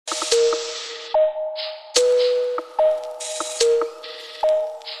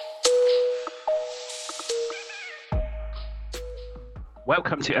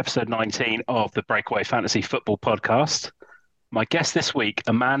Welcome to episode 19 of the Breakaway Fantasy Football Podcast. My guest this week,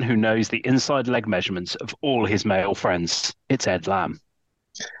 a man who knows the inside leg measurements of all his male friends. It's Ed Lamb.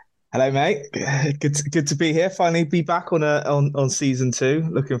 Hello, mate. Good to be here. Finally, be back on season two.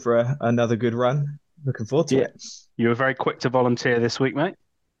 Looking for another good run. Looking forward to Yeah, it. you were very quick to volunteer this week, mate.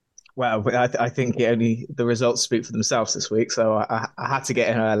 Well, I think the results speak for themselves this week. So I had to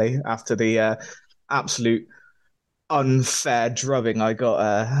get in early after the absolute unfair drubbing I got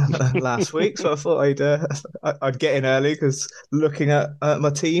last week. So I thought I'd get in early because looking at my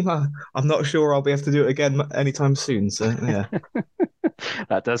team, I'm not sure I'll be able to do it again anytime soon. So yeah.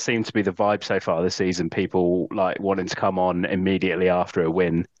 That does seem to be the vibe so far this season. People like wanting to come on immediately after a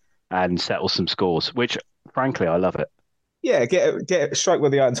win and settle some scores, which frankly, I love it. Yeah, get strike where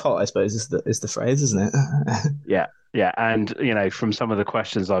the iron's hot, I suppose, is the phrase, isn't it? Yeah, yeah. And, from some of the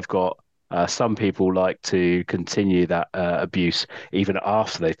questions I've got, some people like to continue that abuse even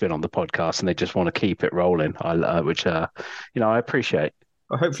after they've been on the podcast and they just want to keep it rolling, which, I appreciate.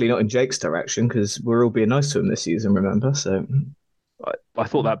 Well, hopefully not in Jake's direction because we're all being nice to him this season, remember? So, I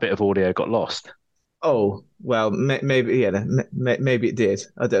thought that bit of audio got lost. oh well, maybe yeah, maybe it did.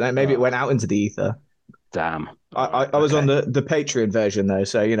 I don't know. Maybe it Oh, went out into the ether. damn. I, All I, right. I was on Okay. the Patreon version though,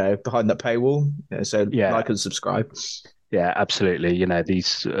 so behind that paywall. So Yeah. like and subscribe. Yeah, absolutely.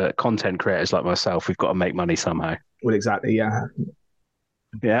 These content creators like myself, we've got to make money somehow. Well, exactly. Yeah.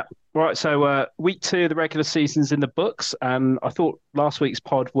 Yeah. Right. So week two of the regular season's in the books, and I thought last week's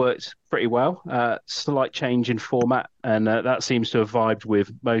pod worked pretty well. Slight change in format, and that seems to have vibed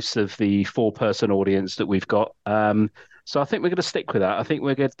with most of the four-person audience that we've got. So I think we're going to stick with that. I think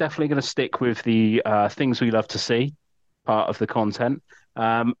definitely going to stick with the things we love to see part of the content.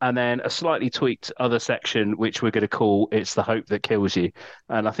 And then a slightly tweaked other section, which we're going to call "It's the Hope That Kills You,"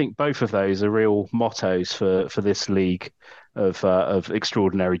 and I think both of those are real mottos for this league of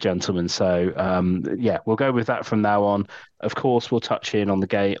extraordinary gentlemen. So yeah, we'll go with that from now on. Of course, we'll touch in on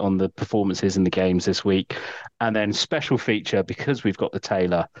the performances in the games this week, and then special feature because we've got the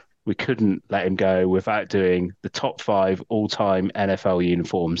Tailor. We couldn't let him go without doing the top five all-time NFL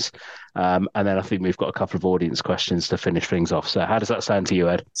uniforms. And then I think we've got a couple of audience questions to finish things off. So how does that sound to you,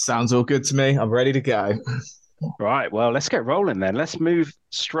 Ed? Sounds all good to me. I'm ready to go. Right, well, let's get rolling then. Let's move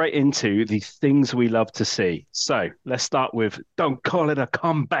straight into the things we love to see. So let's start with Don't Call It a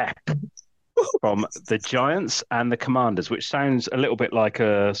Comeback from the Giants and the Commanders, which sounds a little bit like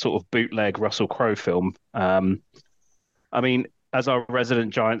a sort of bootleg Russell Crowe film. I mean, as our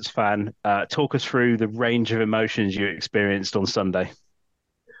resident Giants fan, talk us through the range of emotions you experienced on Sunday.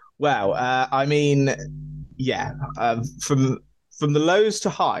 Well, I mean, yeah, from the lows to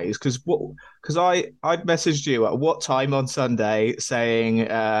highs, because I'd messaged you at what time on Sunday saying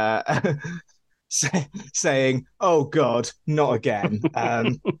saying, "Oh God, not again."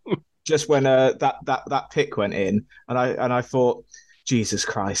 Just when that pick went in, and I thought, Jesus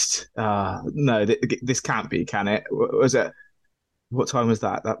Christ, no, this can't be, can it? Was it? What time was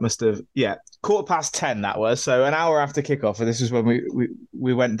that? That must have, yeah, 10:15. That was so an hour after kickoff, and this is when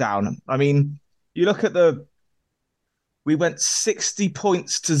we went down. I mean, you look at we went 60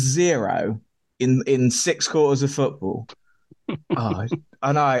 points to zero in six quarters of football. Oh,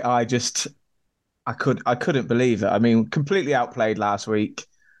 and I couldn't believe it. I mean, completely outplayed last week.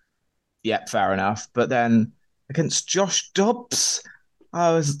 Yep, fair enough. But then against Josh Dobbs,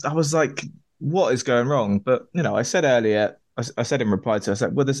 I was like, what is going wrong? But I said earlier, I said in reply to, I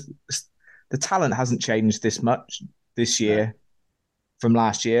said, well, the talent hasn't changed this much this No. year from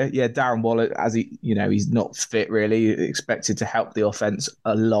last year. Yeah, Darren Waller, as he's not fit really, expected to help the offense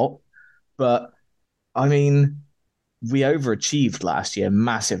a lot. But I mean, we overachieved last year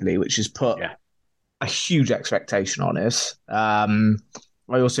massively, which has put Yeah. a huge expectation on us. I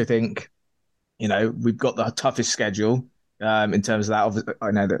also think, we've got the toughest schedule in terms of that. Obviously,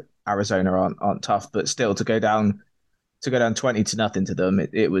 I know that Arizona aren't tough, but still to go down 20-0 to them,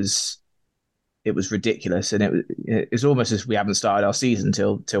 it was ridiculous, and it's almost as if we haven't started our season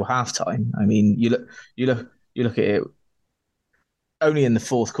till halftime. I mean, you look at it. Only in the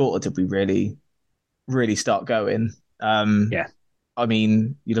fourth quarter did we really start going. Yeah. I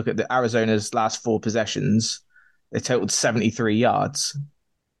mean, you look at the Arizona's last four possessions; they totaled 73 yards.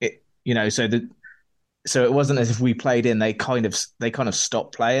 So it wasn't as if we played in. They kind of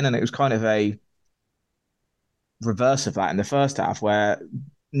stopped playing, and it was kind of a reverse of that in the first half, where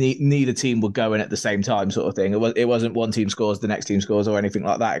neither team would go in at the same time, sort of thing. It wasn't one team scores, the next team scores, or anything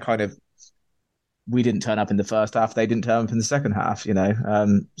like that. It kind of we didn't turn up in the first half, they didn't turn up in the second half.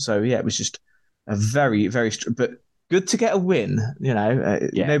 So yeah, it was just a very very but good to get a win. Yeah.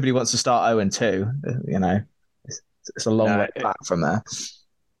 Nobody wants to start 0-2. It's a long way No, back from there.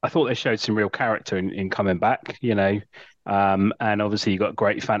 I thought they showed some real character in coming back, and obviously you got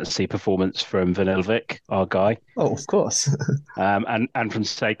great fantasy performance from Vanilvic, our guy, Oh, of course. and from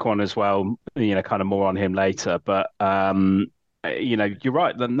Saquon as well. Kind of more on him later, but you're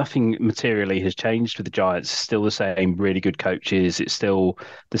right that nothing materially has changed with the Giants. It's still the same really good coaches. It's still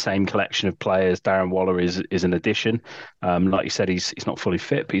the same collection of players. Darren Waller is an addition. Like you said, he's not fully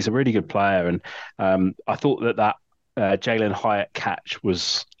fit, but he's a really good player. And I thought that Jalen Hyatt catch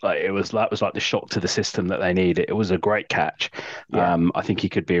was like that was like the shock to the system that they needed. It was a great catch. Yeah. I think he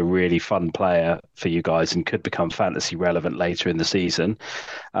could be a really fun player for you guys and could become fantasy relevant later in the season.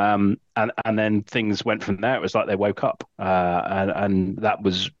 And then things went from there. It was like they woke up, and that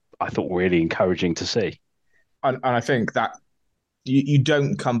was, I thought, really encouraging to see. And I think that you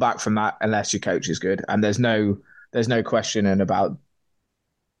don't come back from that unless your coach is good. And there's no questioning about,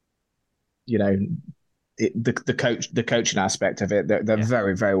 you know, the coaching aspect of it. They're Yeah,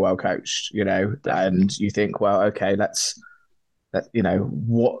 very, very well coached, definitely. and you think, well, okay,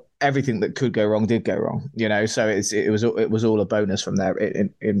 what everything that could go wrong did go wrong, so it was all a bonus from there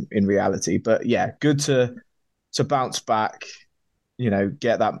in reality. But yeah, good to bounce back,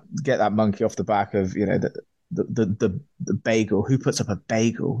 get that monkey off the back of, the bagel. Who puts up a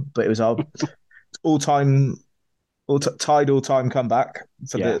bagel? But it was our all-time tied all-time comeback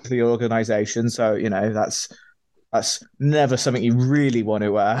for Yeah. the organization. So that's never something you really want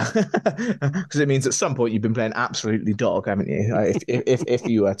to, because it means at some point you've been playing absolutely dog, haven't you? If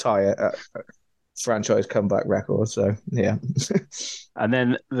you tie a franchise comeback record. So yeah. And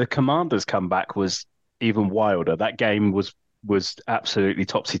then the Commanders' comeback was even wilder. That game was absolutely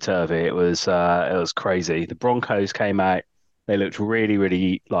topsy turvy. It was crazy. The Broncos came out. They looked really,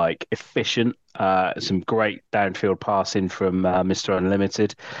 really like efficient. Some great downfield passing from Mr.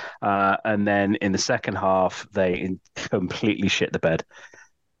 Unlimited, and then in the second half they completely shit the bed.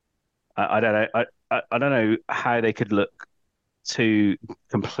 I don't know. I don't know how they could look two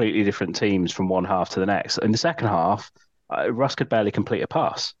completely different teams from one half to the next. In the second half, Russ could barely complete a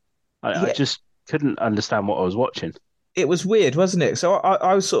pass. I Yeah, just couldn't understand what I was watching. it was weird, wasn't it? So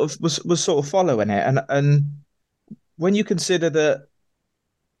I was sort of following it, and when you consider that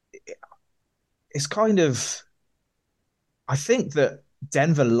it's kind of, I think that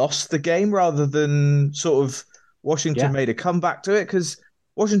Denver lost the game rather than sort of Washington Yeah, made a comeback to it, because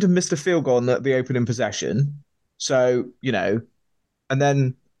Washington missed a field goal on the opening possession. So, and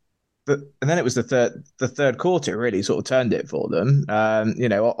then and then it was the third quarter really sort of turned it for them.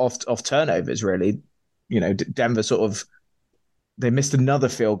 Off turnovers really. Denver sort of, they missed another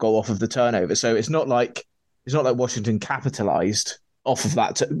field goal off of the turnover. So it's not like Washington capitalized off of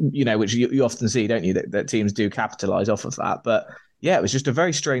that, which you often see, don't you, that teams do capitalize off of that. But yeah, it was just a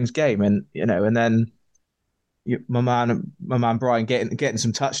very strange game, and then my man Brian getting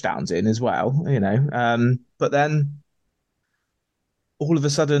some touchdowns in as well. But then all of a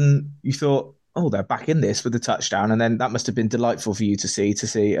sudden you thought, oh, they're back in this with the touchdown, and then that must have been delightful for you to see a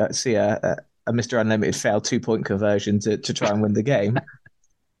Mr. Unlimited fail 2-point conversion to try and win the game.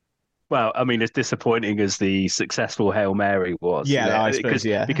 well, I mean, as disappointing as the successful Hail Mary was, Yeah, I suppose.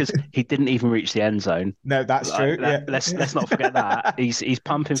 because Yeah, he didn't even reach the end zone. no, that's Like true. that, Yeah, let's not forget that he's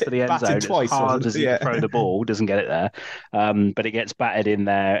pumping for the end batted zone as twice, hard wasn't as it? he can Yeah, throw the ball, doesn't get it there, but it gets batted in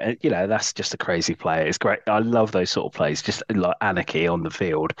there. That's just a crazy play. It's great. I love those sort of plays, just like anarchy on the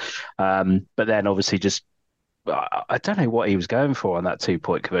field. But then obviously just. I don't know what he was going for on that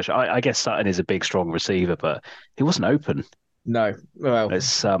 2-point conversion. I guess Sutton is a big, strong receiver, but he wasn't open. no, well,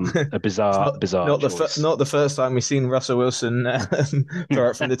 It's a it's bizarre, bizarre choice. not the first time we've seen Russell Wilson throw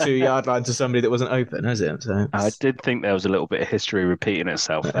it from the 2 yard line to somebody that wasn't open, has it? So, I did think there was a little bit of history repeating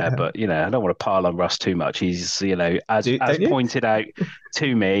itself there, but I don't want to pile on Russ too much. He's, as don't you? pointed out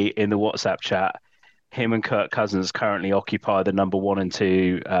to me in the WhatsApp chat, him and Kirk Cousins currently occupy the number one and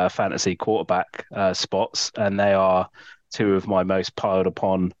two fantasy quarterback spots, and they are two of my most piled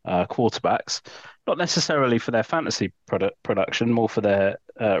upon quarterbacks. Not necessarily for their fantasy production, more for their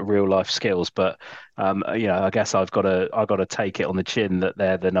real life skills. But I guess I've got to take it on the chin that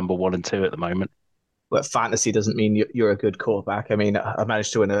they're the number one and two at the moment. But fantasy doesn't mean you're a good quarterback. I mean, I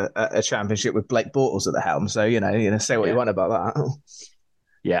managed to win a championship with Blake Bortles at the helm, so say what you Yeah, want about that.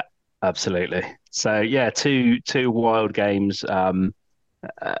 yeah, absolutely. So yeah, two wild games.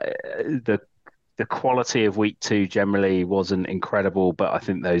 The quality of week two generally wasn't incredible, but I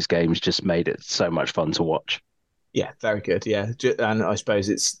think those games just made it so much fun to watch. Yeah, very good. Yeah, and I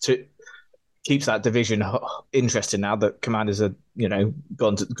suppose keeps that division interesting now that Commanders are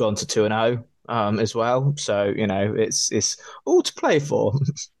gone to 2-0 as well. So it's all to play for.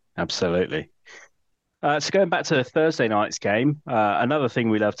 Absolutely. So going back to Thursday night's game, another thing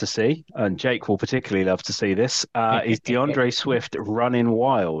we love to see, and Jake will particularly love to see this, is DeAndre Swift running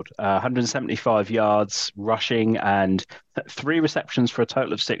wild. 175 yards rushing and three receptions for a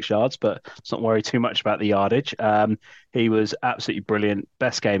total of 6 yards, but let's not worry too much about the yardage. He was absolutely brilliant,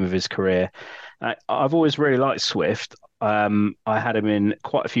 best game of his career. I've always really liked Swift. I had him in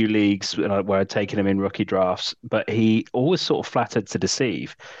quite a few leagues where I'd taken him in rookie drafts, but he always sort of flattered to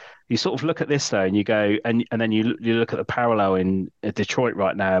deceive. You sort of look at this though, and you go, and then you look at the parallel in Detroit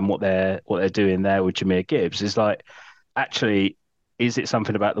right now and what they're doing there with Jahmyr Gibbs. Is like, actually, is it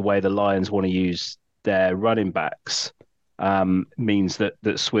something about the way the Lions want to use their running backs? Means that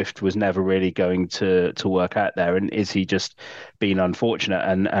Swift was never really going to work out there, and is he just being unfortunate,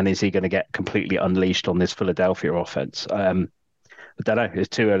 and is he going to get completely unleashed on this Philadelphia offense? I don't know. It's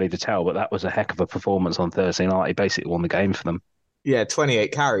too early to tell, but that was a heck of a performance on Thursday night. He basically won the game for them. Yeah,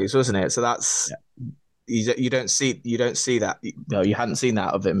 28 carries, wasn't it? So that's you don't see that. No, you hadn't seen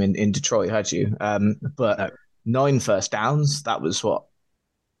that of him in Detroit, had you? But No, 9 first downs. That was what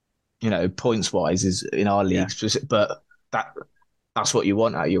points wise is in our yeah, leagues. But that that's what you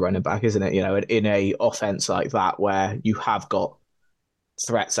want out of your running back, isn't it? In a offense like that where you have got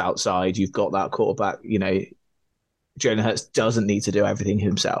threats outside, you've got that quarterback. Jalen Hurts doesn't need to do everything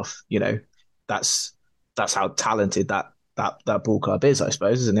himself. That's that's how talented that ball club is, I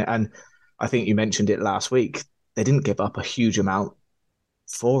suppose, isn't it? And I think you mentioned it last week. They didn't give up a huge amount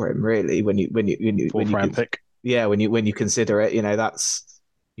for him, really. fourth round pick. Yeah, when you consider it, that's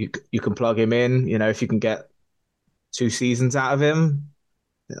you can plug him in. If you can get 2 seasons out of him.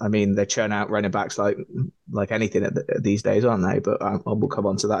 I mean, they churn out running backs like anything these days, aren't they? But we'll come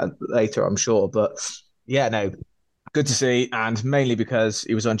on to that later, I'm sure. But yeah, no, good to see, and mainly because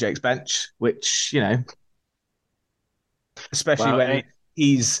he was on Jake's bench, which especially Well, when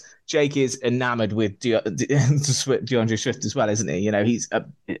Jake is enamored with DeAndre Swift as well, isn't he?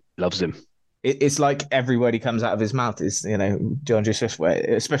 it loves him. It's like every word he comes out of his mouth is DeAndre Swift way,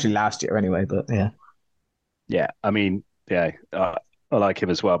 especially last year anyway. But yeah. Yeah, I mean, yeah, I like him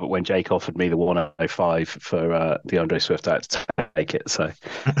as well. But when Jake offered me the 105 for DeAndre Swift, I had to take it. So,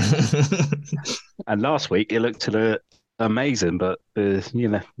 and last week it looked amazing, but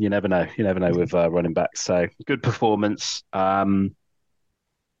you never know. You never know with running backs. So good performance. Talking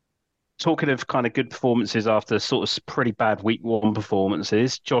of kind of good performances after sort of pretty bad week one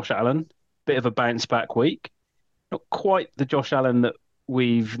performances, Josh Allen, bit of a bounce back week. Not quite the Josh Allen that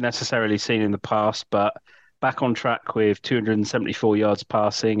we've necessarily seen in the past, but back on track with 274 yards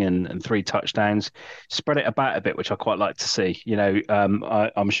passing and three touchdowns. Spread it about a bit, which I quite like to see.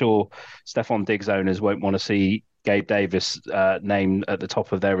 I'm sure Stephon Diggs owners won't want to see Gabe Davis named at the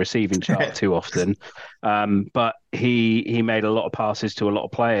top of their receiving chart too often. But he made a lot of passes to a lot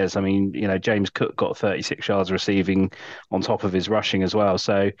of players. I mean, James Cook got 36 yards receiving on top of his rushing as well.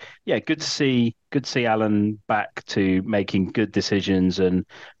 So yeah, good to see Allen back to making good decisions and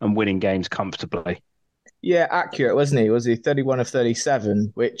winning games comfortably. Yeah, accurate, wasn't he? Was he 31 of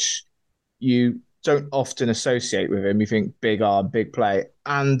 37, which you don't often associate with him. You think big arm, big play.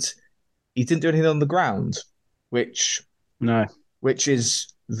 And he didn't do anything on the ground, which No. which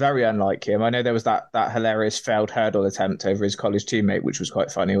is very unlike him. I know there was that hilarious failed hurdle attempt over his college teammate, which was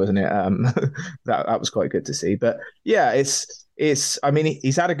quite funny, wasn't it? That was quite good to see. But yeah, it's. I mean,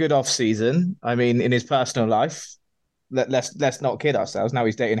 he's had a good off season. I mean, in his personal life, let's not kid ourselves. Now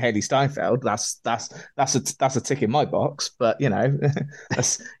he's dating Haley Steinfeld. That's a tick in my box. But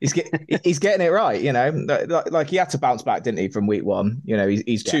he's getting it right. Like he had to bounce back, didn't he, from week one?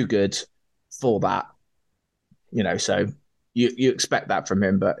 He's Yeah. too good for that. So you expect that from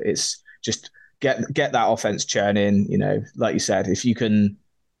him, but it's just get that offense churning. Like you said, if you can,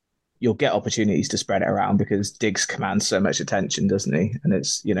 you'll get opportunities to spread it around because Diggs commands so much attention, doesn't he? And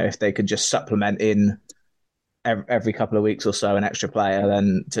it's if they could just supplement in every couple of weeks or so an extra player,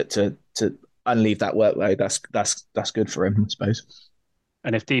 then to unleash that workload, that's good for him, I suppose.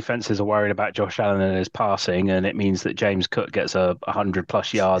 And if defenses are worried about Josh Allen and his passing, and it means that James Cook gets 100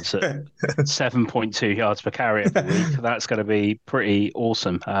 plus yards at 7.2 yards per carry every week, that's going to be pretty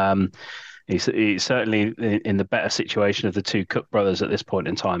awesome. He's certainly in the better situation of the two Cook brothers at this point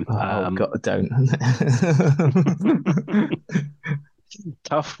in time. Oh God, don't.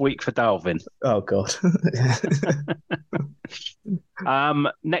 Tough week for Dalvin. Oh God.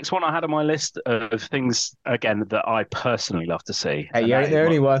 Next one I had on my list of things again that I personally love to see, Hey, and you that ain't is the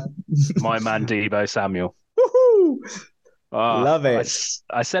only one. my man Deebo Samuel. Woohoo! Ah, Love it.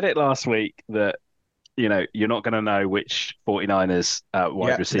 I said it last week that you're not going to know which 49ers wide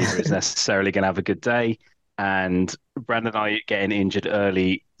Yeah. receiver is necessarily going to have a good day. and Brandon Ayuk getting injured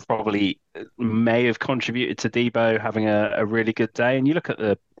early probably may have contributed to Debo having a really good day. And you look at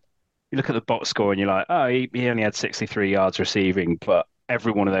the box score and you're like, oh, he only had 63 yards receiving, but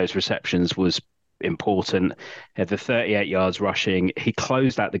every one of those receptions was important. He had the 38 yards rushing. He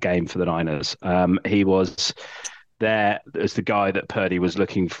closed out the game for the Niners. He was there as the guy that Purdy was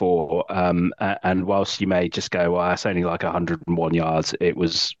looking for. And whilst you may just go, well, that's only like 101 yards, it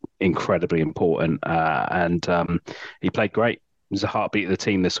was incredibly important. And he played great. He was the heartbeat of the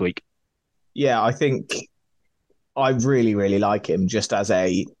team this week. Yeah, I think I really, really like him just as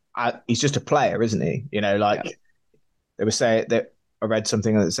he's just a player, isn't he? Yeah. Like they were saying that I read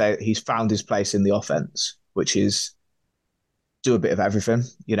something that say he's found his place in the offense, which is do a bit of everything.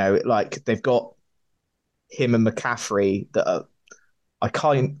 Like they've got him and McCaffrey that are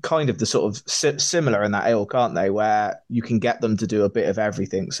kind of the sort of similar in that ilk, aren't they? Where you can get them to do a bit of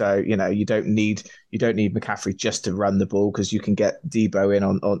everything. So you don't need McCaffrey just to run the ball because you can get Debo in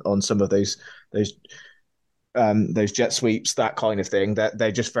on some of those those jet sweeps, that kind of thing. That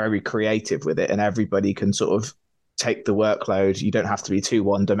they're just very creative with it, and everybody can sort of take the workload. You don't have to be too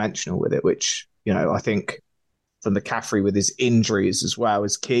one dimensional with it, which I think for McCaffrey with his injuries as well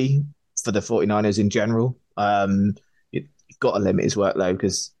is key for the 49ers in general. You've got to limit his workload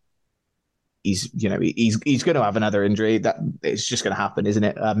because he's going to have another injury. That it's just going to happen, isn't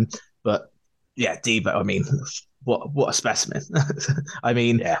it? But yeah, Debo. I mean, what a specimen. I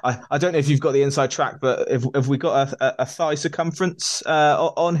mean, Yeah. I don't know if you've got the inside track, but if we got a thigh circumference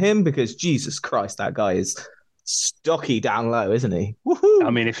on him, because Jesus Christ, that guy is stocky down low, isn't he? I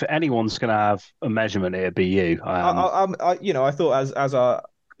Woohoo! mean, if anyone's going to have a measurement, it'd be you. I thought as our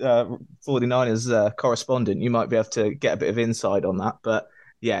 49ers correspondent, you might be able to get a bit of insight on that. But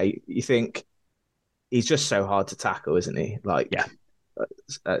yeah, you think he's just so hard to tackle, isn't he? Yeah.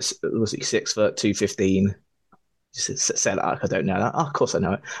 Like, was he 6 foot 215? Say that like I don't know that. Oh, of course I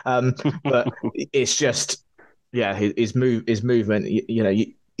know it. But it's just, yeah, his movement.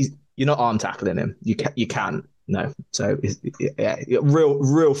 You're not arm tackling him. You can't. No. So yeah,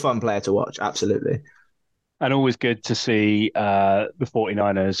 real fun player to watch. Absolutely. And always good to see the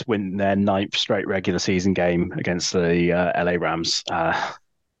 49ers win their ninth straight regular season game against the LA Rams.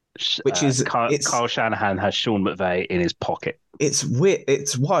 Which is Kyle Shanahan has Sean McVay in his pocket. it's weird.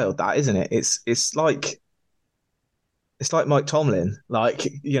 It's wild, that isn't it? It's like Mike Tomlin, like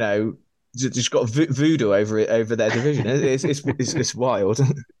just got voodoo over their division. It's wild.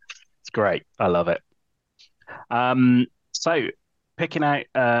 It's great. I love it. So picking out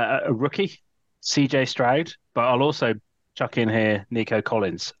a rookie, CJ Stroud, but I'll also chuck in here Nico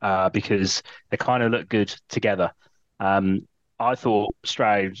Collins because they kind of look good together. Um, I thought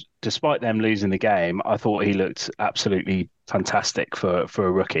Stroud, despite them losing the game, I thought he looked absolutely fantastic for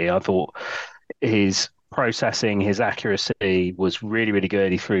a rookie. I thought his processing, his accuracy was really, really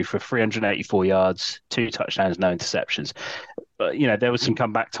good. He threw for 384 yards, two touchdowns, no interceptions. But, there was some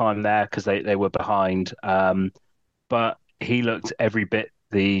comeback time there because they were behind. But he looked every bit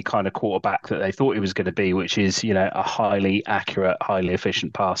the kind of quarterback that they thought he was going to be, which is, a highly accurate, highly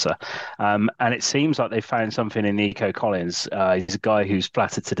efficient passer. And it seems like they found something in Nico Collins. He's a guy who's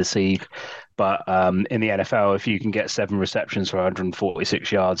flattered to deceive, but in the NFL, if you can get 7 receptions for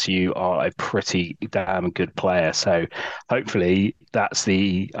 146 yards, you are a pretty damn good player. So hopefully that's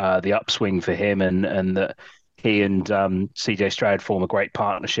the upswing for him, and that he and CJ Stroud form a great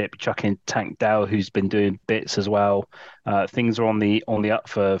partnership. Chuck in Tank Dell, who's been doing bits as well. Things are on the up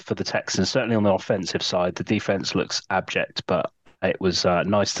for the Texans. Certainly on the offensive side, the defense looks abject, but it was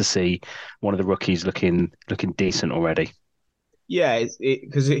nice to see one of the rookies looking decent already. Yeah,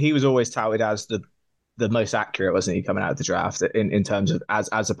 because he was always touted as the most accurate, wasn't he, coming out of the draft in terms of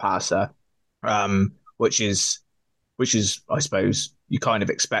as a passer, which is I suppose you kind of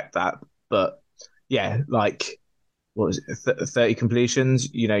expect that, but yeah, like what was it, 30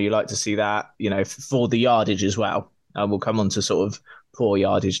 completions? You like to see that, for the yardage as well. And we'll come on to sort of poor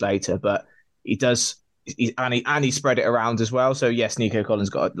yardage later, but he does. He spread it around as well. So yes, Nico Collins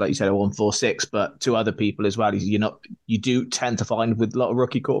got, like you said, a 146, but to other people as well. You do tend to find with a lot of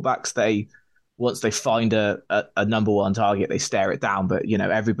rookie quarterbacks, once they find a number one target, they stare it down. But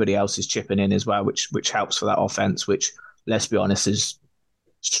everybody else is chipping in as well, which helps for that offense. Which, let's be honest, has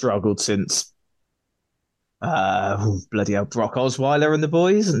struggled since bloody hell, Brock Osweiler and the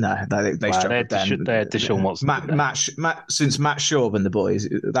boys. No, they Wow, struggled then. they had Deshaun Watson, didn't they? Since Matt Schaub and the boys,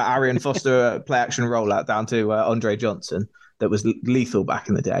 that Arian Foster play action rollout down to Andre Johnson that was lethal back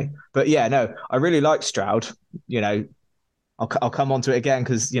in the day. But yeah, no, I really liked Stroud. I'll come on to it again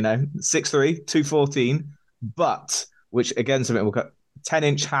because 6'3", 214, but which again something we'll cut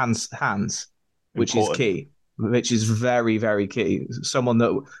 10-inch hands, which Important. is key. which is very, very key. Someone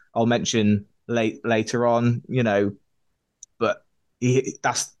that I'll mention later on, but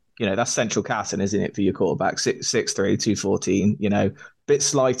that's central casting, isn't it, for your quarterback? 6'3", 214, bit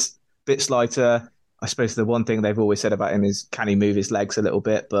slight, bit slighter. I suppose the one thing they've always said about him is can he move his legs a little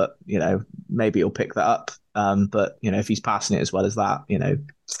bit, but maybe he'll pick that up. But if he's passing it as well as that,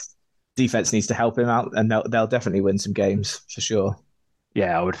 defense needs to help him out, and they'll definitely win some games for sure.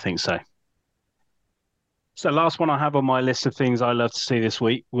 Yeah, I would think so. So last one I have on my list of things I love to see this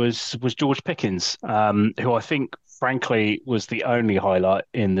week was George Pickens, who I think, frankly, was the only highlight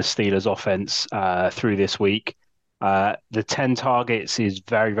in the Steelers' offense through this week. The 10 targets is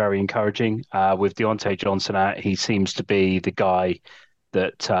very, very encouraging. With Deontay Johnson out, he seems to be the guy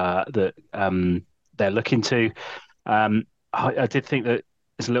that they're looking to. I did think that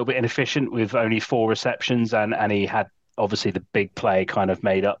it's a little bit inefficient with only 4 receptions, and he had obviously the big play kind of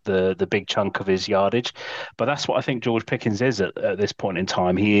made up the big chunk of his yardage. But that's what I think George Pickens is at this point in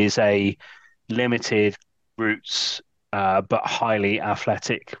time. He is a limited routes but highly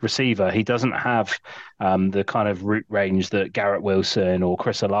athletic receiver. He doesn't have the kind of route range that Garrett Wilson or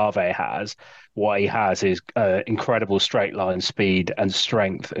Chris Olave has. What he has is incredible straight line speed and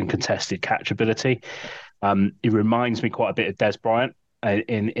strength and contested catchability. He reminds me quite a bit of Des Bryant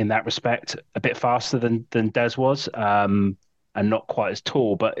in that respect, a bit faster than Des was, and not quite as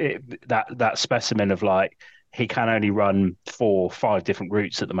tall. But that specimen of like he can only run 4, 5 different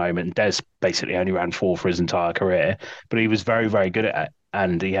routes at the moment. Des basically only ran 4 for his entire career, but he was very, very good at it,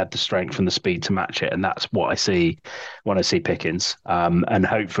 and he had the strength and the speed to match it. And that's what I see when I see Pickens. And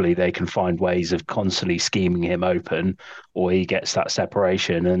hopefully they can find ways of constantly scheming him open, or he gets that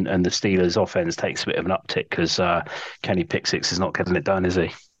separation, and the Steelers' offense takes a bit of an uptick because Kenny Pickett is not getting it done, is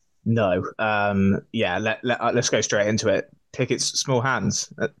he? No. Yeah. Let's go straight into it. Pickett's small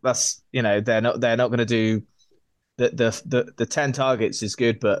hands. That's they're not going to do the 10 targets is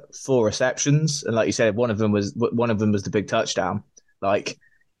good, but 4 receptions, and like you said, one of them was the big touchdown. Like,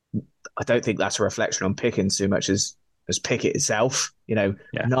 I don't think that's a reflection on Pickens too much as Pickett itself. Yeah.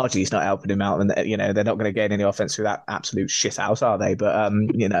 Najee's not helping him out, and they're not going to gain any offense through that absolute shit house, are they? But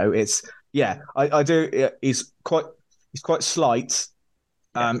it's I do. He's quite slight.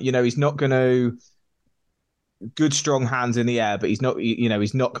 He's not going to good strong hands in the air, but he's not.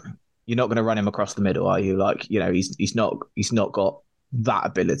 He's not. You're not going to run him across the middle, are you? Like, he's not got that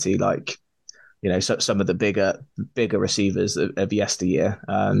ability. Like, some of the bigger receivers of yesteryear,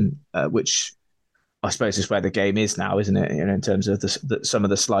 which I suppose is where the game is now, isn't it? In terms of some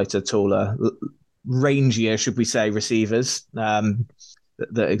of the slighter, taller, rangier, should we say, receivers that A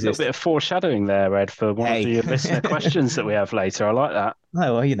little exist. bit of foreshadowing there, Ed, for one of the listener questions that we have later. I like that.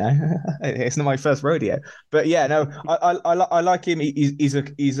 No, well, it's not my first rodeo, but yeah, no, I like him.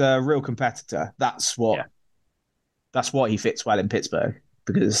 He's a real competitor. That's Yeah, why he fits well in Pittsburgh,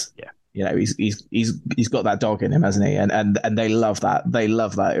 because yeah. he's got that dog in him, hasn't he? And they love that. They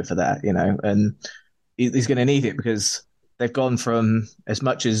love that over there, and he's going to need it, because they've gone from as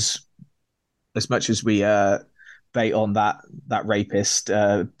much as we bait on that rapist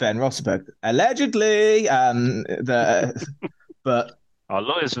Ben Roethlisberger allegedly, but Our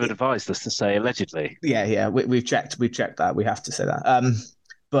lawyers have advised us to say allegedly. yeah, we've checked that. We have to say that.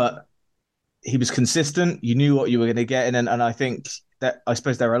 But he was consistent. You knew what you were going to get in, and I think that, I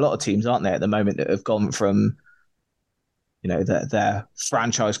suppose there are a lot of teams, aren't there, at the moment, that have gone from their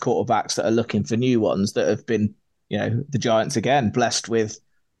franchise quarterbacks that are looking for new ones, that have been, the Giants again, blessed with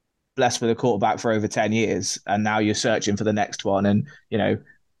a quarterback for over 10 years, and now you're searching for the next one. And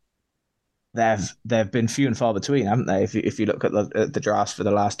they've been few and far between, haven't they? If you look at the drafts for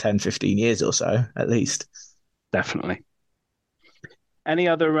the last 10, 15 years or so, at least. Definitely. Any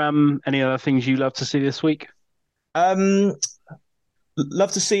other things you love to see this week? Love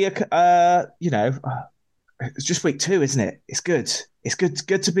to see it's just week 2, isn't it? It's good. It's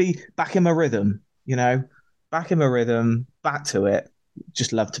good to be back in my rhythm, back in my rhythm, back to it.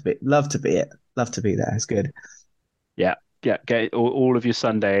 Just love to be it. Love to be there. It's good. Yeah, yeah. Get all of your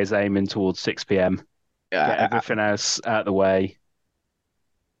Sundays aiming towards 6 p.m. Get everything else out of the way.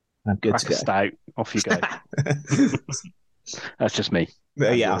 I'm good Crack to a go. stout. Off you go. That's just me.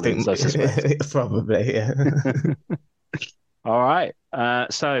 Yeah, I think probably. Yeah. All right.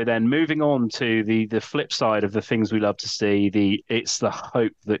 So then moving on to the flip side of the things we love to see, it's the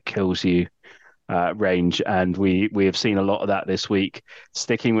hope that kills you range. And we have seen a lot of that this week.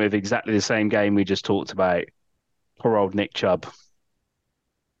 Sticking with exactly the same game we just talked about. Poor old Nick Chubb.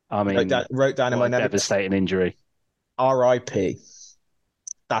 I mean, wrote down in my notes, devastating injury. R.I.P.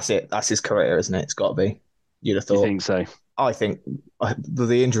 That's it. That's his career, isn't it? It's got to be. You'd have thought. You think so? I think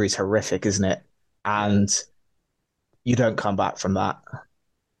the injury is horrific, isn't it? And you don't come back from that.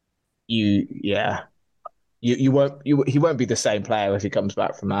 Yeah, you won't he won't be the same player if he comes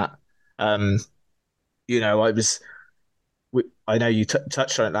back from that. Um, I was I know you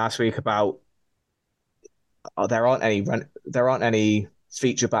touched on it last week about there aren't any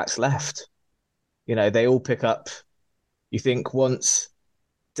feature backs left. They all pick up. You think once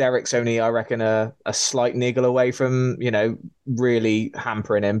Derek's only, I reckon, a slight niggle away from really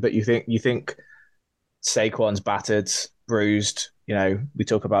hampering him, but you think Saquon's battered, bruised. We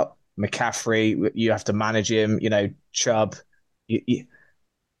talk about McCaffrey. You have to manage him. Chubb. You, you,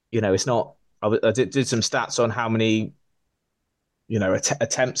 it's not. I did some stats on how many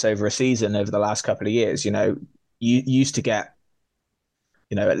attempts over a season over the last couple of years. You used to get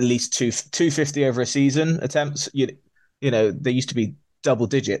at least 250 over a season attempts. They used to be double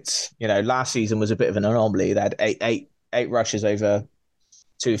digits. Last season was a bit of an anomaly. They had eight rushes over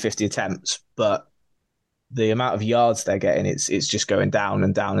 250 attempts, but the amount of yards they're getting, it's just going down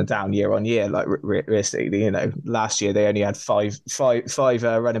and down and down year on year. Like realistically, last year they only had five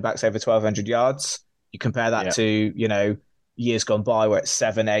running backs over 1,200 yards. You compare that Yeah, to years gone by where it's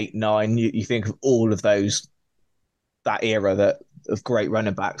 7, 8, 9. You think of all of those that era that of great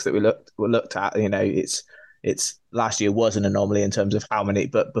running backs that we looked at. It's last year was an anomaly in terms of how many,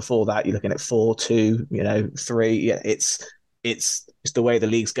 but before that you're looking at 4, 2, 3. Yeah, it's the way the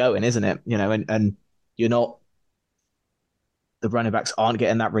league's going, isn't it? And you're not the running backs aren't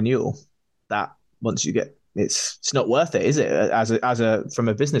getting that renewal. That once you get it's not worth it, is it? As a from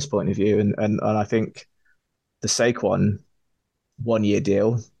a business point of view, and I think the Saquon 1 year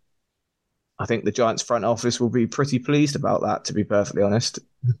deal. I think the Giants front office will be pretty pleased about that, to be perfectly honest.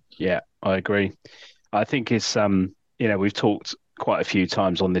 yeah, I agree. I think it's we've talked quite a few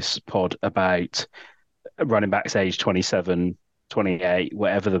times on this pod about running backs age 27, 28,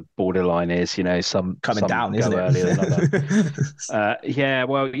 whatever the borderline is. Coming Some down, isn't go earlier than other. it? Yeah,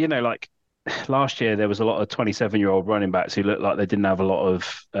 well, like last year there was a lot of 27-year-old running backs who looked like they didn't have a lot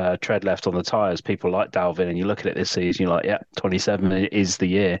of tread left on the tires. People like Dalvin, and you look at it this season, you're like, yeah, 27 is the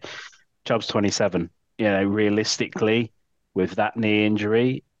year. Chubb's 27. Realistically, with that knee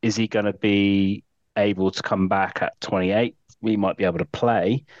injury, is he going to be able to come back at 28? We might be able to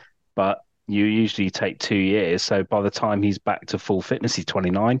play, but you usually take 2 years. So by the time he's back to full fitness, he's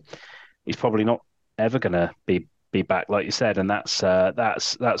 29. He's probably not ever going to be back, like you said, and that's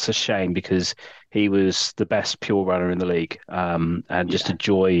a shame because he was the best pure runner in the league, and just a Yeah.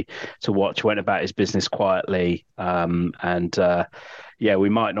 joy to watch. Went about his business quietly, and yeah, we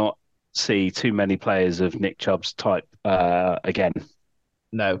might not see too many players of Nick Chubb's type again.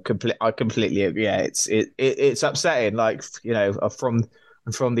 No, I completely agree. Yeah, it's upsetting. Like from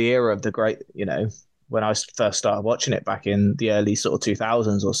the era of the great, when I first started watching it back in the early sort of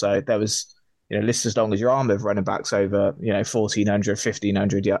 2000s or so, there was lists as long as your arm of running backs over 1,400,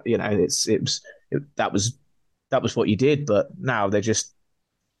 1,500. That was what you did. But now they just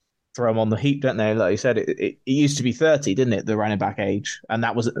throw them on the heap, don't they? Like you said, it used to be 30, didn't it? The running back age, and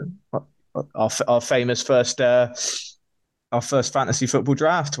that was our famous first. Our first fantasy football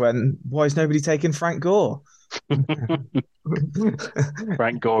draft when why is nobody taking Frank Gore?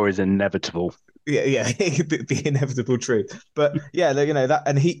 Frank Gore is inevitable. Yeah, the inevitable truth. But yeah, that,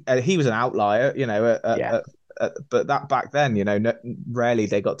 and he was an outlier, Yeah, but that back then, no, rarely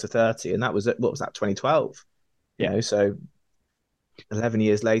they got to 30, and that was what was that 2012? yeah, So 11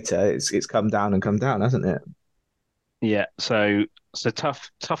 years later, it's come down and come down, hasn't it? yeah. So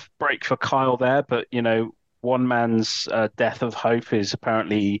tough break for Kyle there, but one man's death of hope is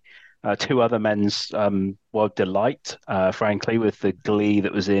apparently two other men's well delight. Frankly, with the glee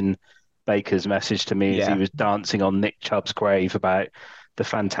that was in Baker's message to me as he Yeah, was dancing on Nick Chubb's grave about the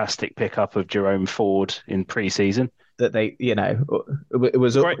fantastic pickup of Jerome Ford in preseason. that they, it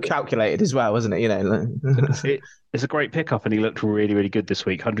was Great, calculated as well, wasn't it? it, it's a great pickup, and he looked really, really good this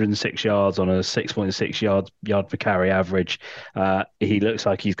week. 106 yards on a 6.6 yard per carry average. He looks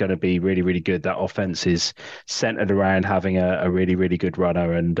like he's going to be really, really good. That offense is centered around having a really, really good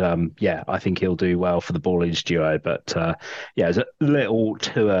runner, and yeah, I think he'll do well for the Ballage duo. But yeah, it's a little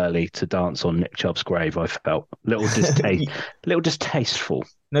too early to dance on Nick Chubb's grave. I felt little distasteful.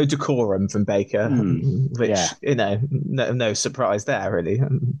 No decorum from Baker, Hmm. which Yeah, no surprise there really.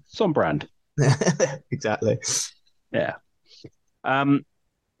 it's on brand. Exactly. Yeah. Um,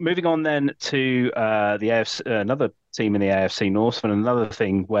 Moving on then to the AFC, another team in the AFC North, and another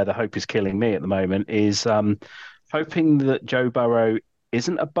thing where the hope is killing me at the moment is hoping that Joe Burrow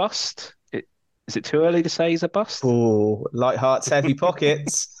isn't a bust. Is it too early to say he's a bust? Oh, light hearts, heavy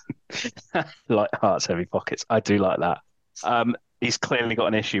pockets. Like hearts, heavy pockets. I do like that. he's clearly got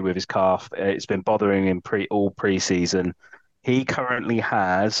an issue with his calf. It's been bothering him all preseason. He currently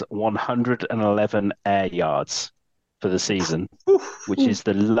has 111 air yards for the season, Oof, which is oof.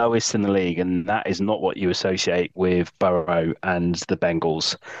 the lowest in the league, and that is not what you associate with Burrow and the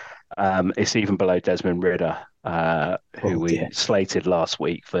Bengals. It's even below Desmond Ridder, who Oh we dear. slated last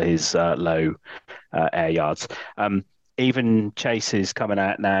week for his low air yards. Even Chase is coming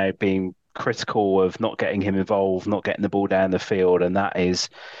out now being critical of not getting him involved, not getting the ball down the field, and that is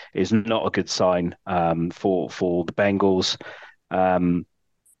not a good sign for the Bengals. Um,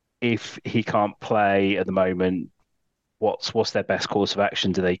 if he can't play at the moment, what's their best course of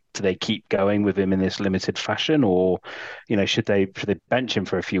action? Do they keep going with him in this limited fashion, or should they bench him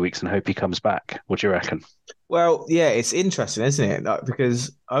for a few weeks and hope he comes back? What do you reckon? Well, yeah, it's interesting, isn't it? Like,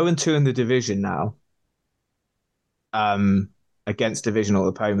 because 0-2 in the division now, um, against divisional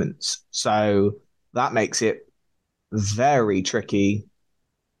opponents. So that makes it very tricky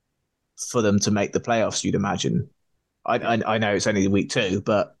for them to make the playoffs, you'd imagine. I know it's only week two,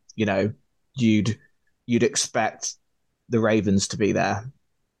 but you'd you'd expect the Ravens to be there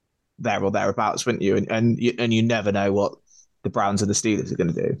or thereabouts, wouldn't you? And you never know what the Browns and the Steelers are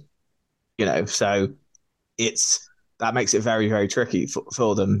going to do. So it's that makes it very, very tricky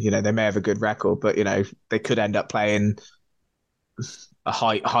for them. They may have a good record, but they could end up playing a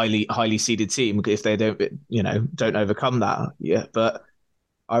highly seeded team if they don't overcome that. Yeah, but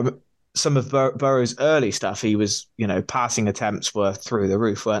I some of Burrow's early stuff, he was passing attempts were through the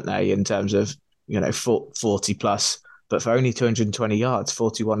roof, weren't they? In terms of 40 plus, but for only 220 yards,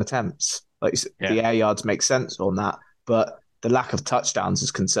 41 attempts. Like Yeah, the air yards make sense on that, but the lack of touchdowns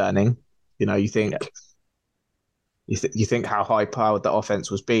is concerning. You yeah, think you think how high powered the offense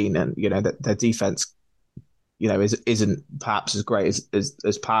was being, and that their defense isn't perhaps as great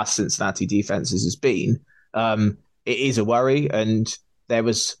as past Cincinnati defenses has been. It is a worry, and there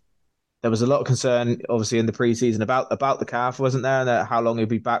was there was a lot of concern, obviously, in the preseason about the calf, wasn't there, and how long he'd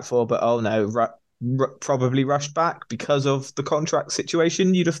be back for. But oh no, probably rushed back because of the contract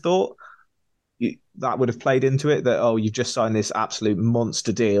situation. You'd have thought that would have played into it. That you've just signed this absolute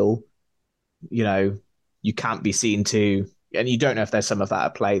monster deal. You know, you can't be seen to, and you don't know if there's some of that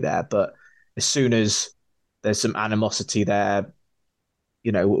at play there. But as soon as there's some animosity there,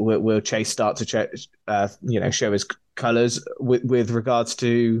 will Chase start to show his colours with regards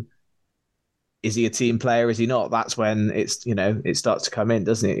to, is he a team player? Is he not? That's when it starts to come in,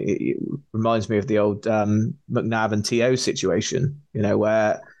 doesn't it? It reminds me of the old McNabb and To situation,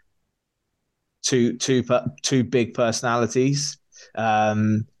 where two big personalities.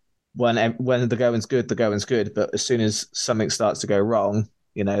 When the going's good, the going's good. But as soon as something starts to go wrong,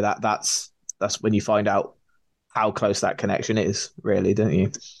 that's when you find out how close that connection is, really, don't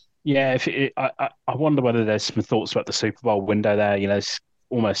you? yeah. I wonder whether there's some thoughts about the Super Bowl window there. It's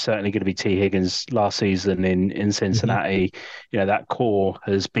almost certainly going to be T. Higgins last season in Mm-hmm. Cincinnati. That core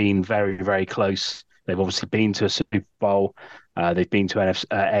has been very, very close. They've obviously been to a Super Bowl. They've been to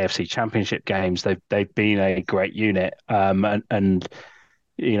AFC Championship games. They've been a great unit. And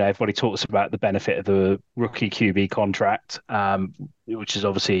everybody talks about the benefit of the rookie QB contract, which is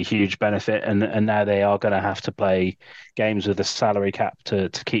obviously a huge benefit, and now they are going to have to play games with a salary cap to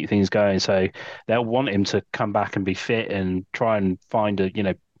keep things going. So they'll want him to come back and be fit and try and find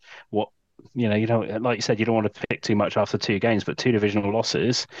what like you said, you don't want to pick too much after two games, but two divisional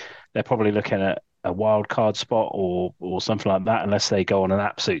losses, they're probably looking at a wild card spot or something like that, unless they go on an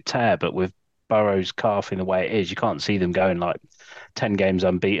absolute tear. But with Burrow's calf in the way it is, you can't see them going like 10 games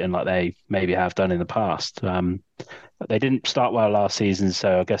unbeaten like they maybe have done in the past. But they didn't start well last season,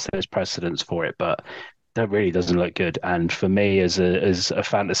 so I guess there's precedence for it, but that really doesn't look good. And for me, as a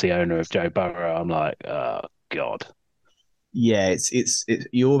fantasy owner of Joe Burrow, I'm like, oh God. Yeah,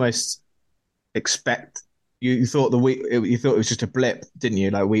 you almost expect you thought you thought it was just a blip, didn't you?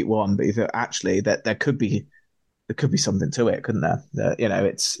 Like week one, but you thought actually that there could be something to it, couldn't there? That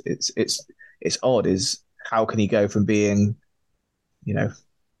it's odd. Is how can he go from being you know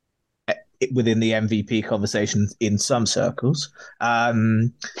within the MVP conversation in some circles,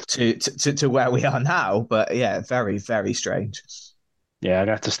 to where we are now? But yeah, very, very strange. Yeah, I'm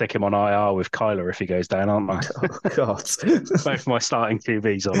gonna have to stick him on IR with Kyler if he goes down, aren't I? Oh God. Both my starting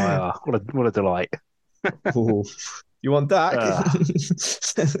QBs on IR. What a delight. Ooh. You want Dak? Uh,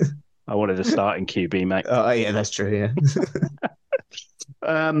 I wanted a starting QB, mate. Oh yeah, that's true. Yeah.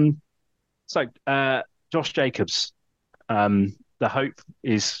 Um, so Josh Jacobs, the hope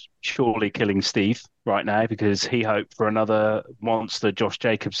is surely killing Steve right now because he hoped for another monster Josh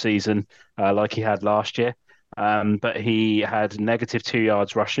Jacobs season like he had last year. But he had -2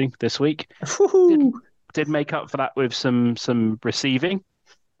 yards rushing this week. Did Woohoo. did make up for that with some receiving,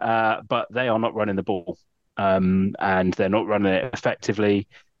 but they are not running the ball, and they're not running it effectively.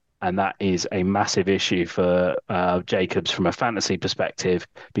 And that is a massive issue for Jacobs from a fantasy perspective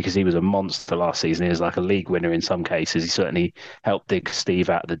because he was a monster last season. He was like a league winner in some cases. He certainly helped dig Steve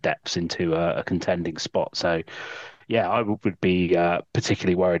out of the depths into a contending spot. So, yeah, I would be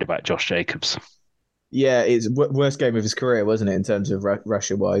particularly worried about Josh Jacobs. Yeah, it's worst game of his career, wasn't it, in terms of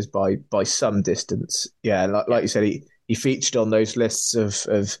Russia wise by some distance. Yeah, Yeah, like you said, he featured on those lists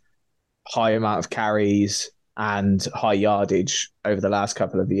of high amount of carries and high yardage over the last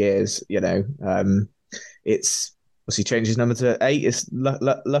couple of years. It's what's he changed his number to 8? It's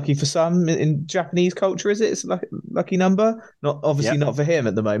lucky for some in Japanese culture, is it? It's a lucky number. Not yeah, obviously not for him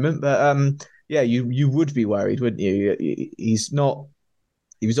at the moment, but yeah, you would be worried, wouldn't you? He's not.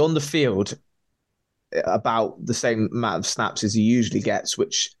 He was on the field about the same amount of snaps as he usually gets,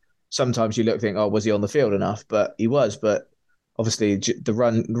 which sometimes you think, oh, was he on the field enough? But he was. But obviously, the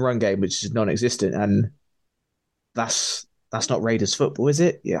run game, which is non-existent, and that's not Raiders football, is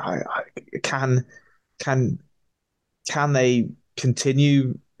it? Yeah, can can they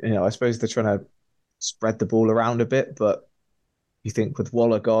continue? I suppose they're trying to spread the ball around a bit, but you think with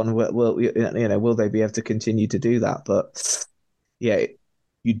Waller gone, will they be able to continue to do that? But yeah,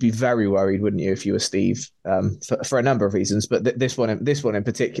 you'd be very worried, wouldn't you, if you were Steve, for a number of reasons, but this one in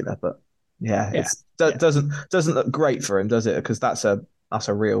particular. But yeah, yeah, it yeah. doesn't look great for him, does it? Because that's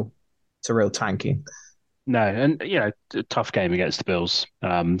a real tanking. No, and tough game against the Bills. They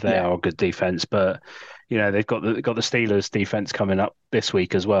Yeah, are a good defense, but they've got the Steelers defense coming up this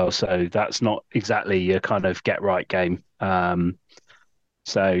week as well. So that's not exactly your kind of get right game.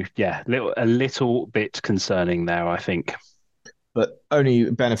 So yeah, a little bit concerning there, I think. but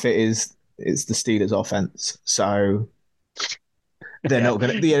only benefit is it's the Steelers' offense, so they're Yeah, not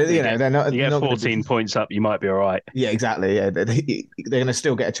going to, they're not you they're get not going to be. 14 points up, you might be all right. Yeah, exactly. Yeah, they're going to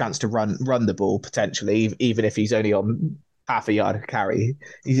still get a chance to run the ball potentially, even if he's only on half a yard of carry.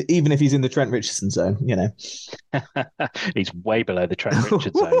 Even if he's in the Trent Richardson zone. He's way below the Trent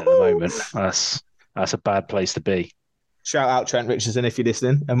Richards zone at the moment. That's a bad place to be. Shout out Trent Richardson if you're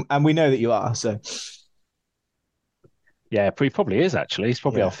listening, and we know that you are. So Yeah, he probably is actually. He's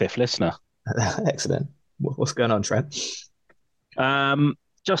probably our yeah, fifth listener. excellent. What's going on, Trent? Um,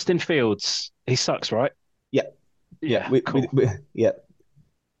 Justin Fields, he sucks, right? Yeah, yeah, Yeah, cool. yeah.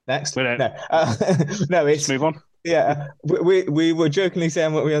 Next, We don't no, no, just it's move on. yeah. We were jokingly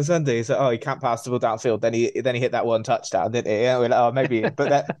saying what we on Sunday. So he can't pass the ball downfield. Then he hit that one touchdown, didn't he? Yeah, we're like, oh, maybe.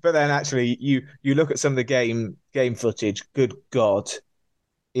 But then actually, you look at some of the game footage. Good God,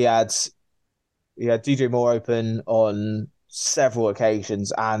 he had he had DJ Moore open on several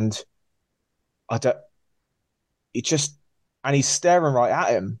occasions, and I don't. It just and he's staring right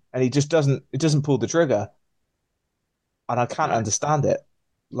at him, and he just doesn't pull the trigger, and I can't No, understand it.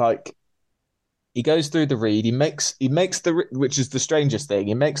 Like he goes through the read. He makes which is the strangest thing.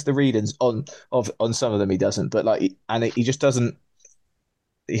 He makes the readings on some of them. He doesn't, but he just doesn't.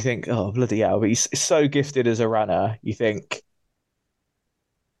 You think, oh bloody hell! But he's so gifted as a runner. You think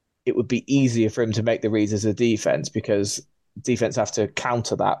it would be easier for him to make the reads as a defense because defense have to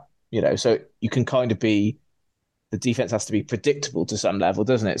counter that. So you can kind of be the defense has to be predictable to some level,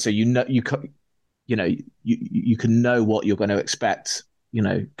 doesn't it? So you can know what you're going to expect,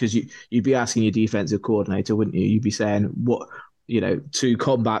 because you'd be asking your defensive coordinator, wouldn't you? You'd be saying, what, to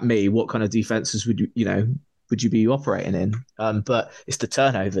combat me, what kind of defenses would you be operating in? But it's the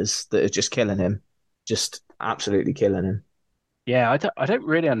turnovers that are just killing him, just absolutely killing him. yeah, I don't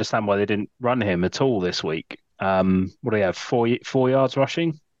really understand why they didn't run him at all this week. What do they have? Four yards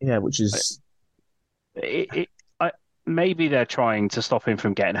rushing? Yeah, which It, is it, I, maybe they're trying to stop him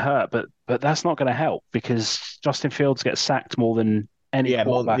from getting hurt, but that's not going to help because Justin Fields gets sacked more than any yeah,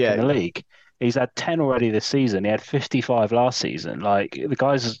 more quarterback in yeah, the league. He's had 10 already this season. He had 55 last season. Like the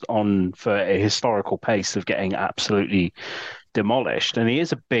guy's on for a historical pace of getting absolutely demolished, and he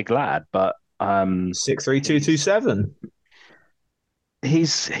is a big lad, but 6'3", 227.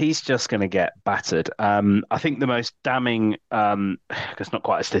 he's just going to get battered. I think the most damning, it's not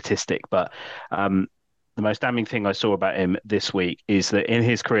quite a statistic, but the most damning thing I saw about him this week is that in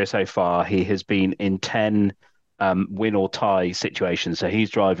his career so far, he has been in 10 win or tie situations. So he's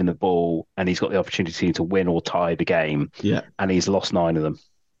driving the ball and he's got the opportunity to win or tie the game, Yeah, and he's lost 9 of them.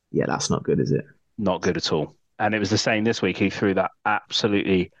 yeah, that's not good, is it? Not good at all. And it was the same this week. He threw that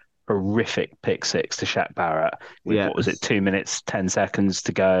absolutely horrific pick six to Shaq Barrett with Yeah, what was it, 2 minutes, 10 seconds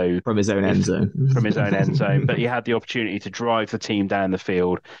to go from his own end with zone. from his own end zone. But he had the opportunity to drive the team down the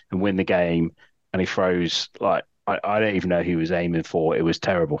field and win the game. And he froze like I don't even know who he was aiming for. It was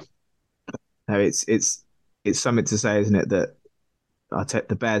terrible. no, it's something to say, isn't it, that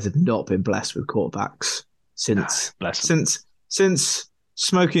the Bears have not been blessed with quarterbacks No, since bless them. since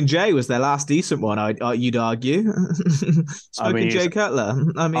Smoking Jay was their last decent one. You'd argue, I Smoking mean, it's Jay Cutler.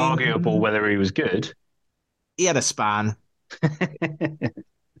 I arguable mean, whether he was good. he had a span.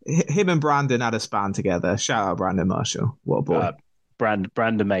 Him and Brandon had a span together. Shout out Brandon Marshall. What a boy. uh,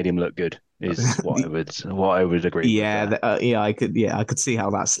 Brandon made him look good. Is what I would agree with Yeah, there. I could see how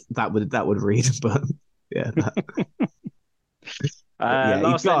that would read, but yeah, but Uh, yeah, he's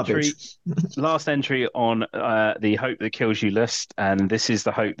last garbage. entry, last entry on the hope that kills you list, and this is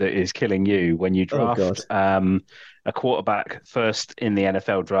the hope that is killing you when you Oh draft God. a quarterback first in the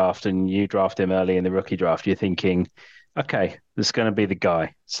NFL draft, and you draft him early in the rookie draft. You're thinking, okay, this is going to be the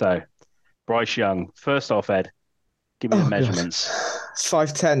guy. So Bryce Young, first off, Ed, give me the Oh God. measurements.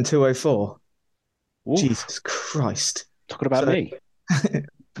 5'10", 204. Oof, Jesus Christ. talking about So me.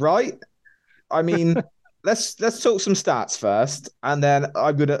 right? I mean, let's talk some stats first, and then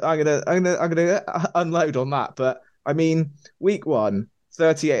I'm gonna unload on that. But I mean, week one,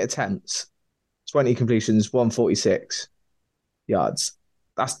 38 attempts, 20 completions, 146 yards.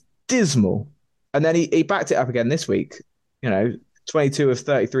 That's dismal. And then he backed it up again this week. 22 of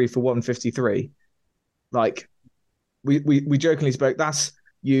 33 for 153. Like we jokingly spoke. That's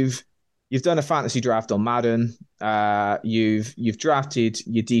you've you've done a fantasy draft on Madden. You've drafted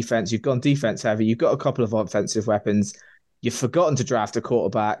your defense. You've gone defense heavy. You've got a couple of offensive weapons. You've forgotten to draft a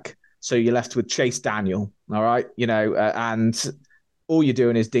quarterback, so you're left with Chase Daniel. All right, and all you're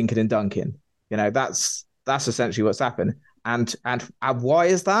doing is dinking and dunking. That's essentially what's happened. And why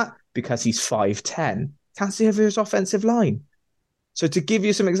is that? Because he's 5'10". Can't see over his offensive line. So to give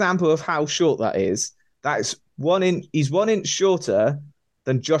you some example of how short that is, that's 1 inch. He's 1 inch shorter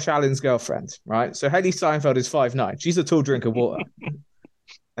than Josh Allen's girlfriend, right? So Haley Steinfeld is 5'9". She's a tall drink of water,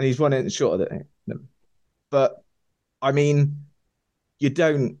 and he's 1 inch shorter than him. But I mean, you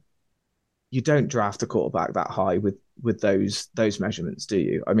don't you don't draft a quarterback that high with those measurements, do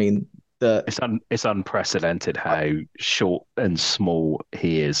you? I mean, It's unprecedented how short and small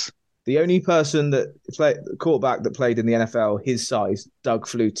he is. the only person that played quarterback that played in the NFL his size, Doug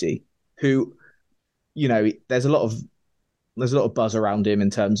Flutie, who there's a lot of buzz around him in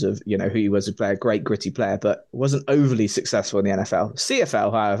terms of who he was a player, great gritty player, but wasn't overly successful in the NFL.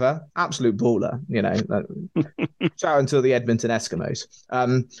 CFL, however, absolute baller. Shout out to the Edmonton Eskimos.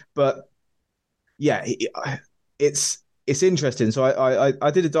 But yeah, it's interesting. So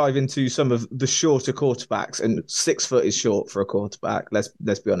I did a dive into some of the shorter quarterbacks, and 6 foot is short for a quarterback.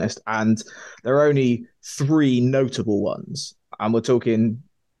 Let's be honest. And there are only three notable ones, and we're talking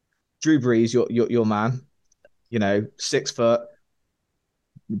Drew Brees, your man. 6 foot,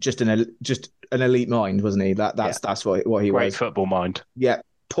 just an elite mind, wasn't he? That Yeah, that's what he great was. football mind. Yeah,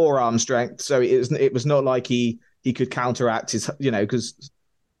 poor arm strength. So it was not like he could counteract his, because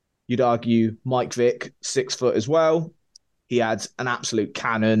you'd argue Mike Vick, 6 foot as well. He had an absolute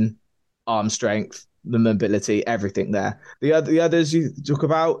cannon, arm strength, the mobility, everything there. The others you talk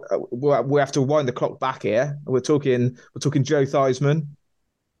about, we have to wind the clock back here. We're talking Joe Theismann.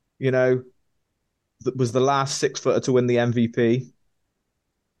 That was the last 6 footer to win the MVP.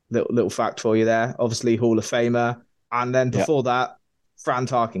 Little fact for you there. Obviously Hall of Famer, and then Yeah. before that, Fran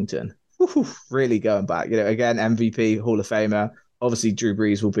Tarkington. Woo-hoo, really going back. Again MVP, Hall of Famer. Obviously Drew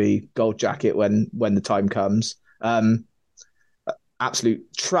Brees will be gold jacket when the time comes.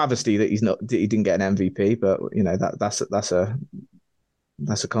 Absolute travesty that he didn't get an MVP, but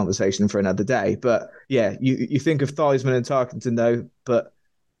that's a conversation for another day. But yeah, you think of Theismann and Tarkington though, but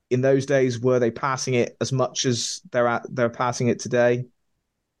in those days, were they passing it as much as they're passing it today?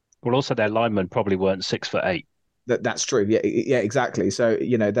 Well, also their linemen probably weren't 6'8". That's true. Yeah, yeah, exactly. So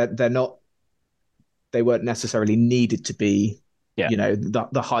they're not. They weren't necessarily needed to be. Yeah.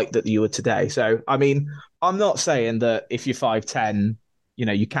 The height that you were today. So I mean, I'm not saying that if you're 5'10",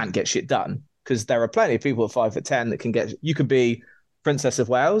 you can't get shit done, because there are plenty of people at 5'10" that can get. You could be Princess of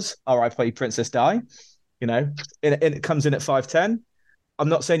Wales, or I play Princess Di. And it comes in at 5'10". I'm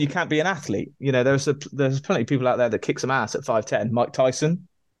not saying you can't be an athlete. There's plenty of people out there that kick some ass at 5'10". Mike Tyson,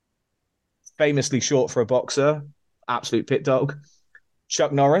 famously short for a boxer, absolute pit dog.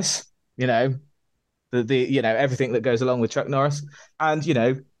 Chuck Norris, the everything that goes along with Chuck Norris, and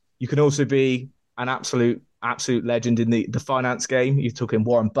you can also be an absolute legend in the finance game. You're talking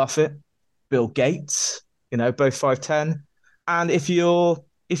Warren Buffett, Bill Gates, both 5'10". And if you're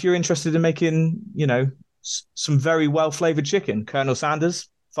interested in making some very well flavored chicken, Colonel Sanders,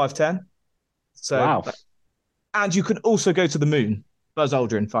 5'10". So, Wow. and you can also go to the moon, Buzz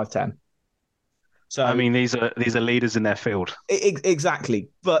Aldrin, 5'10". I So mean, these are leaders in their field. exactly,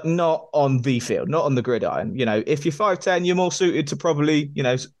 but not on the field, not on the gridiron. If you're 5'10", you're more suited to probably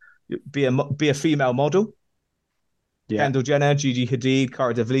be a female model. Yeah. Kendall Jenner, Gigi Hadid,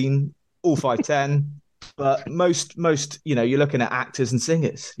 Cara Delevingne, all 5'10". But most, you're looking at actors and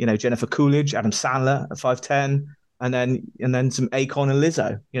singers. Jennifer Coolidge, Adam Sandler at 5'10", and then some Akon and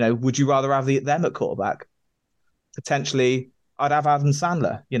Lizzo. Would you rather have them at quarterback? Potentially, I'd have Adam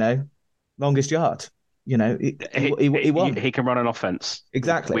Sandler. Longest yard. He won. He can run an offense.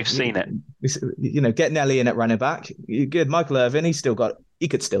 Exactly. We've seen it. Get Nelly in at running back. You're good. Michael Irvin, he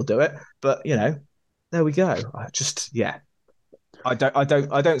could still do it. But there we go. Yeah. I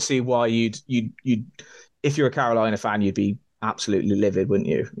don't see why you'd if you're a Carolina fan, you'd be absolutely livid, wouldn't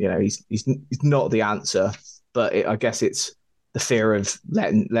you? He's not the answer, but I guess it's the fear of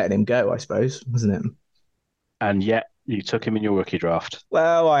letting him go, I suppose, wasn't it? And yet you took him in your rookie draft.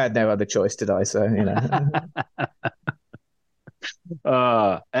 Well, I had no other choice, did I? So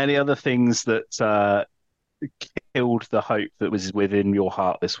Any other things that killed the hope that was within your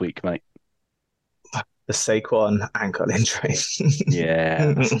heart this week, mate? the Saquon ankle injury.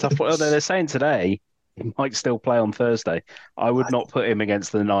 Yeah, that's a tough one. Although they're saying today he might still play on Thursday. I would not put him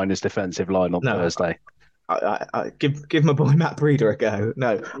against the Niners defensive line on No, Thursday. Give my boy Matt Breeder a go.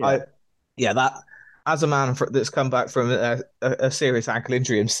 No, Yeah. that as a man that's come back from a serious ankle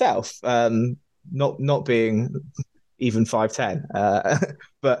injury himself, not being even 5'10",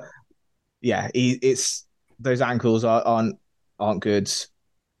 but yeah, it's those ankles aren't good.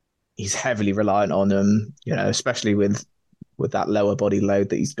 He's heavily reliant on them, especially with that lower body load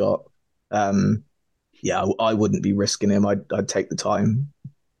that he's got. Yeah, I wouldn't be risking him. I'd take the time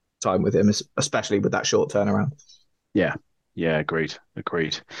with him, especially with that short turnaround. Yeah, agreed.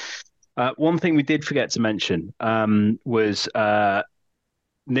 One thing we did forget to mention was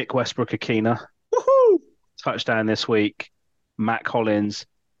Nick Westbrook-Akina Woohoo! touchdown this week. Matt Collins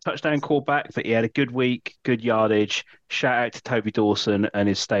touchdown callback, but he had a good week, good yardage. Shout out to Toby Dawson and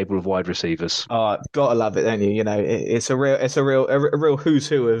his stable of wide receivers. Oh, gotta love it, don't you? It's a real who's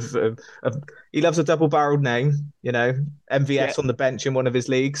who of he loves a double-barreled name. MVS Yeah, on the bench in one of his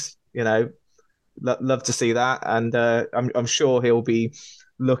leagues. Love to see that, and I'm sure he'll be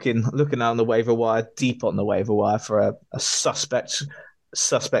looking down the waiver wire, deep on the waiver wire for a suspect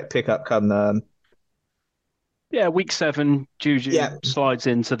pickup come. yeah. Week 7, Juju Yeah, slides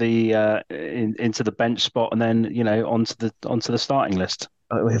into into the bench spot, and then onto the starting list.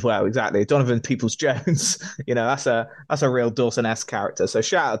 well, exactly. Donovan Peoples-Jones. That's a real Dawson-esque character. So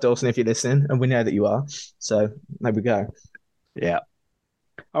shout out Dawson if you're listening, and we know that you are. So there we go. Yeah.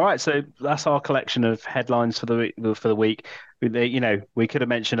 All right, so that's our collection of headlines for the week. We could have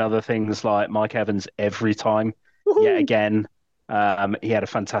mentioned other things like Mike Evans every time. Yet Woohoo! again, he had a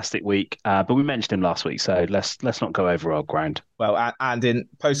fantastic week, but we mentioned him last week, so let's not go over old ground. Well, and in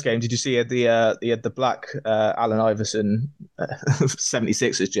post game, did you see he had the black Allen Iverson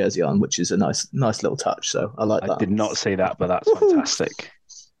 76ers jersey on, which is a nice little touch. So I like I that. did not see that, but that's Woohoo! fantastic.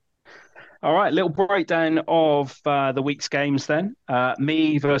 All right, little breakdown of the week's games then.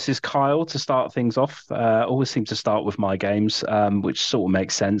 Me versus Kyle to start things off. Always seem to start with my games, which sort of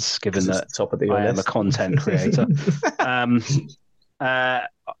makes sense given 'Cause it's that the top of your I am a list. content creator. Um,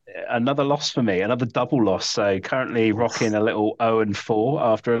 another loss for me, another double loss. So currently rocking a little 0-4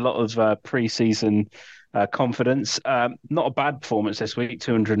 after a lot of pre-season confidence. Not a bad performance this week,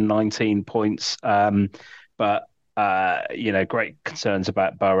 219 points. But great concerns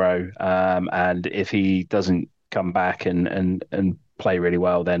about Burrow. And if he doesn't come back and play really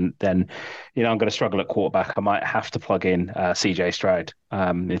well, then I'm going to struggle at quarterback. I might have to plug in CJ Stroud.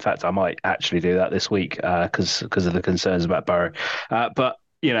 In fact, I might actually do that this week because of the concerns about Burrow. But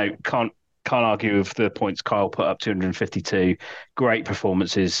can't argue with the points Kyle put up, 252. Great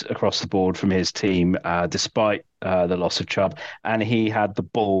performances across the board from his team, despite the loss of Chubb. And he had the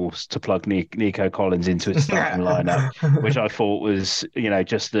balls to plug Nico Collins into his starting lineup, which I thought was,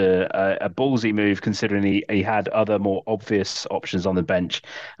 just a ballsy move considering he had other more obvious options on the bench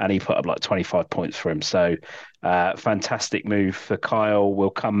and he put up like 25 points for him. So fantastic move for Kyle.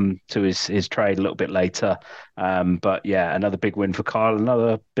 We'll come to his trade a little bit later. But yeah, another big win for Kyle,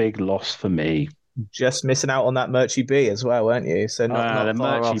 another big loss for me. Just missing out on that Murchie B as well, weren't you? So not The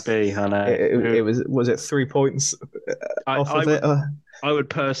far Murchie off. B, I know. It was it 3 points off I of it? I would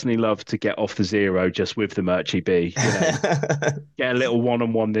personally love to get off the zero just with the Murchie B. Get a little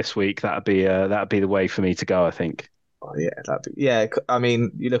one-on-one this week. That'd be the way for me to go, I think. Oh, yeah, yeah. I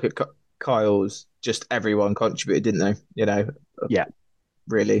mean, you look at Kyle's, just everyone contributed, didn't they? Yeah.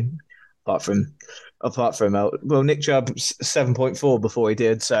 Really. apart from well, Nick Chubb 7.4 before he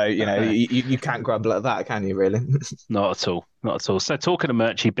did, so you can't grumble at that, can you? Really? Not at all. Not at all. So talking to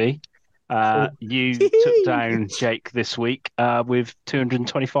Merchie B, Oh. you took down Jake this week with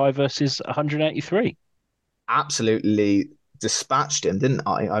 225 versus 183. Absolutely dispatched him, didn't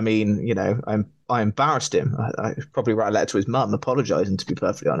I? I mean, I embarrassed him. I probably write a letter to his mum apologising, to be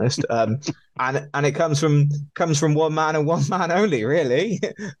perfectly honest. And it comes from one man and one man only, really.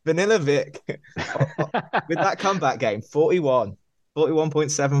 Vanilla Vic with that comeback game,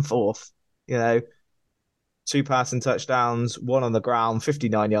 41.74. You know, two passing touchdowns, one on the ground,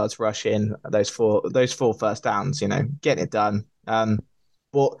 59 yards rushing. Those four first downs, getting it done.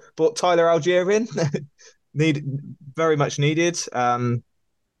 Bought Tyler Algier in. Need very much needed. I'll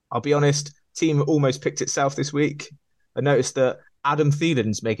be honest, team almost picked itself this week. I noticed that Adam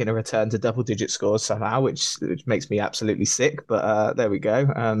Thielen's making a return to double-digit scores somehow, which makes me absolutely sick. But there we go.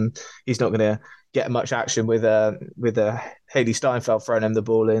 He's not going to get much action with Haley Steinfeld throwing him the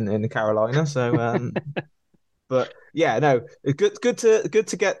ball in Carolina. So, but yeah, no, good to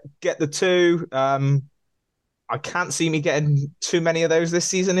get the two. I can't see me getting too many of those this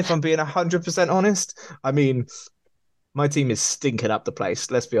season, if I'm being 100% honest. I mean, my team is stinking up the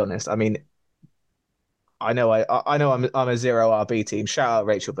place. Let's be honest. I mean, I know I'm a zero RB team. Shout out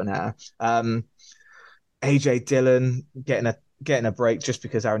Rachel Bernard. AJ Dillon getting a break just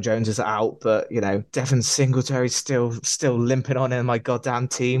because Aaron Jones is out, but Devin Singletary's still limping on in my goddamn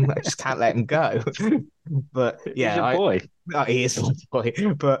team. I just can't let him go. But He's yeah, your boy. he is my boy.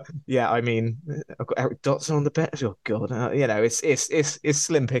 But yeah, I mean, I've got Eric Dotson on the bench. Oh god, it's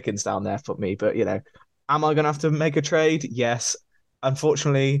slim pickings down there for me. But am I going to have to make a trade? Yes.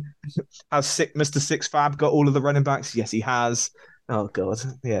 Unfortunately, has Mr. Six Fab got all of the running backs? Yes, he has. Oh god,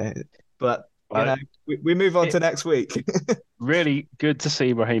 yeah. But Well, we move on it to next week. really good to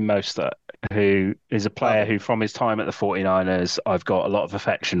see Raheem Mostert, who is a player Oh, who, from his time at the 49ers, I've got a lot of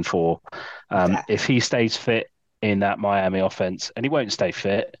affection for. yeah. If he stays fit in that Miami offense, and he won't stay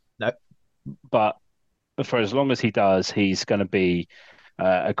fit, No. but for as long as he does, he's going to be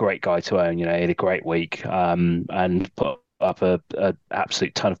a great guy to own. He had a great week and put up a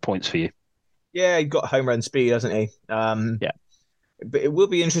absolute ton of points for you. Yeah, he got home run speed, hasn't he? Yeah, But it will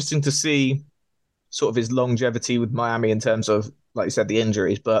be interesting to see sort of his longevity with Miami in terms of, like you said, the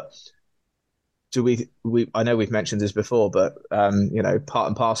injuries. But do we I know we've mentioned this before, but part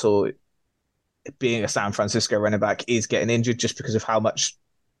and parcel being a San Francisco running back is getting injured just because of how much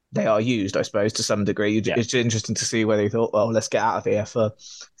they are used, I suppose, to some degree. yeah. It's interesting to see whether he thought, well, let's get out of here for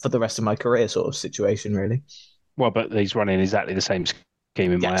the rest of my career, sort of situation, really. Well, but he's running exactly the same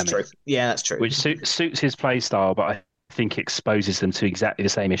scheme in Yeah, that's Miami, true. Yeah, that's true. which suits his play style, but I think exposes them to exactly the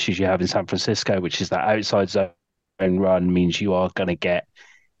same issues you have in San Francisco, which is that outside zone run means you are going to get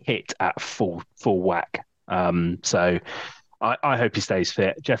hit at full whack. So I hope he stays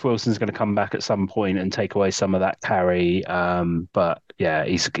fit. Jeff Wilson's going to come back at some point and take away some of that carry. But yeah,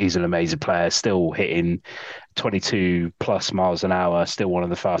 he's an amazing player, still hitting 22 plus miles an hour, still one of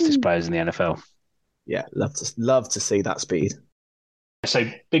the fastest players in the NFL. Yeah, love to see that speed. So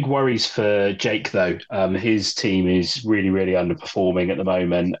big worries for Jake though. His team is really, really underperforming at the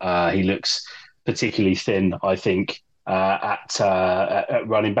moment. He looks particularly thin, I think, at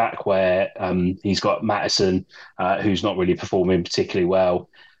running back, where he's got Madison, who's not really performing particularly well,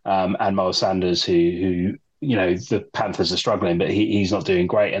 and Miles Sanders, who the Panthers are struggling, but he's not doing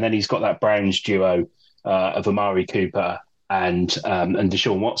great. And then he's got that Browns duo of Amari Cooper and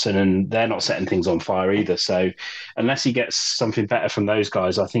Deshaun Watson, and they're not setting things on fire either. So unless he gets something better from those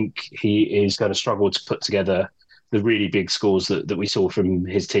guys, I think he is going to struggle to put together the really big scores that we saw from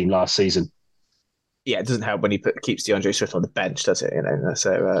his team last season. Yeah, it doesn't help when he keeps DeAndre Swift on the bench, does it?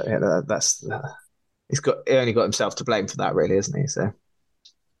 So that's he only got himself to blame for that, really, isn't he? So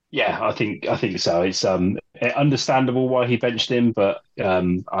Yeah, I think so. It's understandable why he benched him, but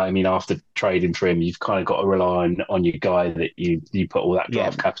I mean, after trading for him, you've kind of got to rely on your guy that you put all that yeah,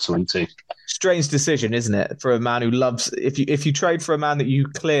 draft capital into. strange decision, isn't it, for a man who loves if you trade for a man that you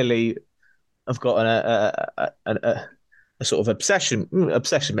clearly have got a sort of obsession.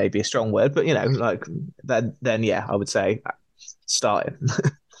 Obsession may be a strong word, but like then yeah, I would say starting.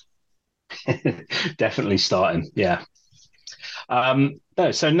 Definitely starting. Yeah.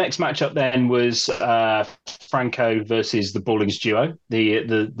 No, so next matchup then was Franco versus the Ballings duo.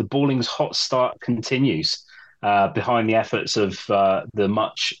 The Ballings hot start continues behind the efforts of the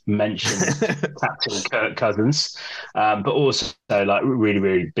much mentioned captain Kirk Cousins, but also like really,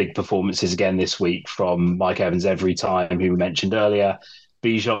 really big performances again this week from Mike Evans every time, who we mentioned earlier,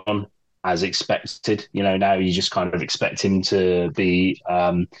 Bijan, as expected. Now you just kind of expect him to be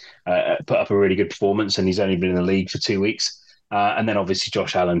put up a really good performance, and he's only been in the league for 2 weeks. And then obviously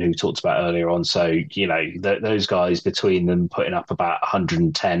Josh Allen, who we talked about earlier on. So those guys between them putting up about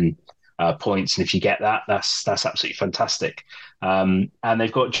 110 points, and if you get that, that's absolutely fantastic. And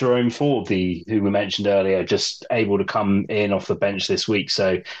they've got Jerome Ford, who we mentioned earlier, just able to come in off the bench this week.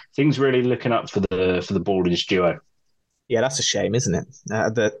 So things really looking up for the Baldwin's duo. Yeah, that's a shame, isn't it?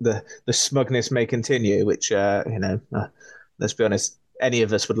 The smugness may continue, which let's be honest, any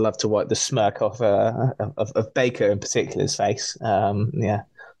of us would love to wipe the smirk off of Baker in particular's face. Yeah,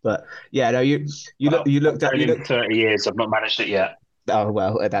 but yeah, no, you looked at Only you in look. 30 years, I've not managed it yet. Oh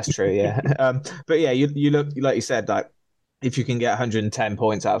well, that's true. Yeah, but yeah, you look like you said, like if you can get 110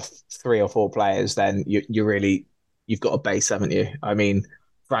 points out of three or four players, then you really you've got a base, haven't you? I mean,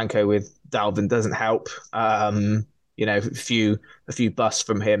 Franco with Dalvin doesn't help. A few busts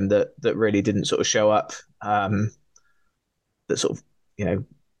from him that really didn't sort of show up. That sort of you know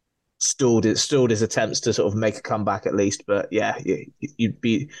stalled his attempts to sort of make a comeback at least. But yeah, you'd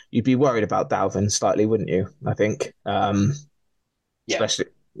be worried about Dalvin slightly, wouldn't you? I think, Yeah. especially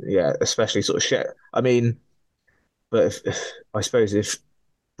especially sort of shit. I mean, but I suppose if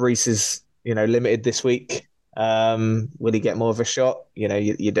Brees is limited this week, will he get more of a shot? You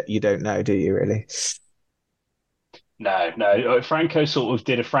don't know, do you really? No, no. Franco sort of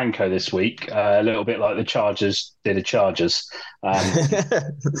did a Franco this week, a little bit like the Chargers did a Chargers, um,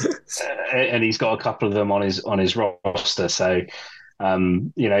 and he's got a couple of them on his roster. So,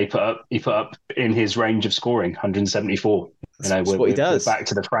 he put up in his range of scoring 174. That's We're, what he we're, we're does, back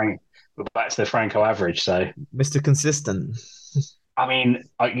to the Franco average. So, Mr. Consistent. I mean,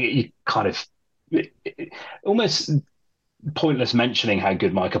 you kind of almost pointless mentioning how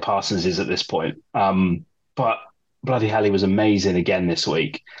good Micah Parsons is at this point. But bloody hell, he was amazing again this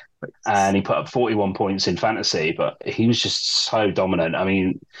week. And he put up 41 points in fantasy, but he was just so dominant. I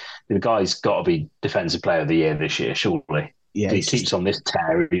mean, the guy's got to be Defensive Player of the Year this year, surely. Yeah, If he he's just keeps on this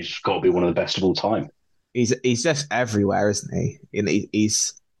tear, he's got to be one of the best of all time. he's just everywhere, isn't he? And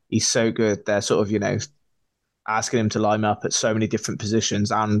he's so good. They're sort of asking him to line up at so many different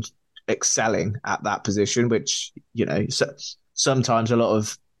positions and excelling at that position, which sometimes a lot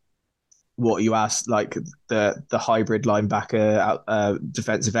of what you ask like the hybrid linebacker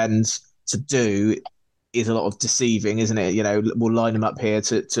defensive ends to do is a lot of deceiving, isn't it? We'll line him up here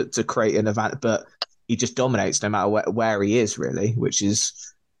to create an event, but he just dominates no matter where he is, really, which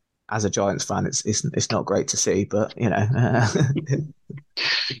is, as a Giants fan, it's not great to see, but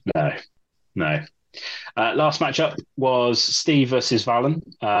No, no. Last matchup was Steve versus Valen.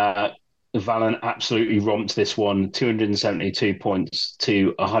 Valen absolutely romped this one, 272 points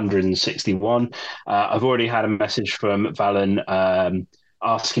to 161. I've already had a message from Valen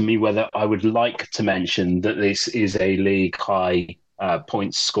asking me whether I would like to mention that this is a league high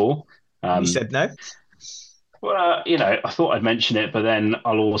points score. You said no. Well, I thought I'd mention it, but then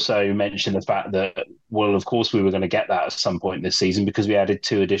I'll also mention the fact that, well, of course, we were going to get that at some point this season because we added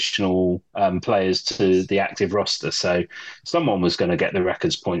two additional players to the active roster. So someone was going to get the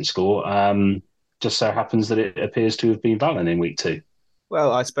records point score. Just so happens that it appears to have been Valen in week 2.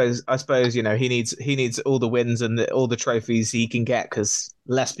 Well, I suppose he needs all the wins and all the trophies he can get because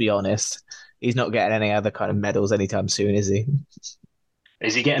let's be honest, he's not getting any other kind of medals anytime soon, is he?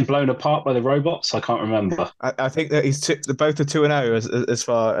 Is he getting blown apart by the robots? I can't remember. I think that both are 2-0 as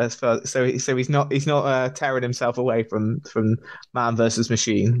far so he's not tearing himself away from man versus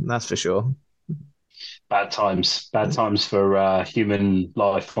machine. That's for sure. Bad times for human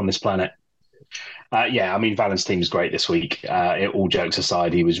life on this planet. Yeah, I mean, Valen's team is great this week. All jokes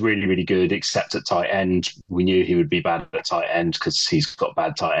aside, he was really, really good, except at tight end. We knew he would be bad at tight end because he's got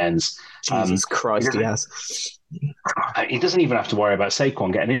bad tight ends. Jesus He Christ, he doesn't, has. he doesn't even have to worry about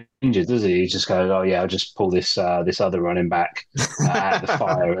Saquon getting injured, does he? He just goes, "Oh yeah, I'll just pull this other running back out of the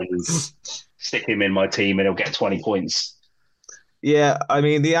fire and stick him in my team, and he'll get 20 points." Yeah, I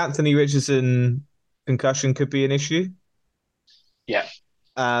mean the Anthony Richardson concussion could be an issue. Yeah,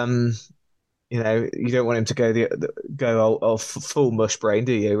 Um, you don't want him to go all full mush brain,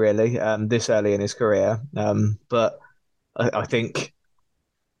 do you? Really, this early in his career. But I think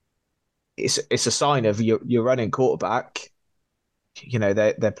it's a sign of your running quarterback.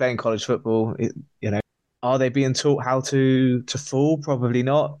 They're playing college football. Are they being taught how to fall? Probably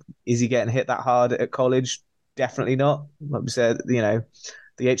not. Is he getting hit that hard at college? Definitely not. Like we said, the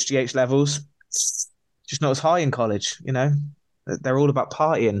HGH levels just not as high in college. They're all about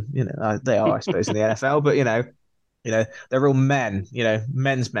partying. They are, I suppose, in the NFL, but they're all men.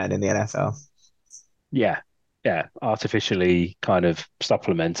 Men's men in the NFL. yeah. Yeah, artificially kind of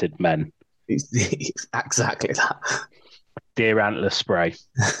supplemented men. He's exactly Deer antler spray.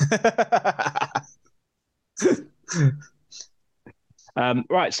 that.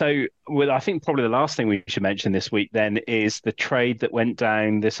 Right, so I think probably the last thing we should mention this week then is the trade that went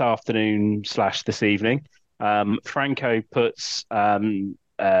down this afternoon slash this evening. Franco puts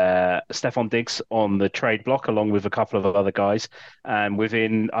Stefan Diggs on the trade block along with a couple of other guys. And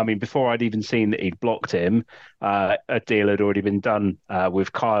I mean, before I'd even seen that he'd blocked him, a deal had already been done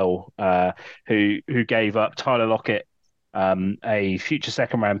with Kyle, who gave up Tyler Lockett, a future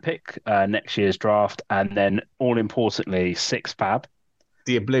second round pick, next year's draft, and then all importantly, six fab.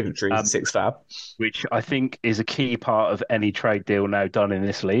 The obligatory Um, six fab. which I think is a key part of any trade deal now done in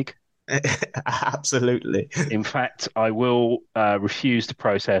this league. Absolutely. In fact, I will refuse to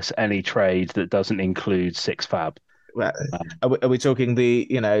process any trade that doesn't include six fab. Well, Um, are we talking the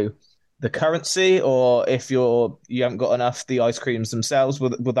currency, or if you haven't got enough, the ice creams themselves?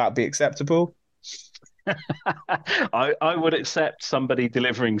 Would that be acceptable? I would accept somebody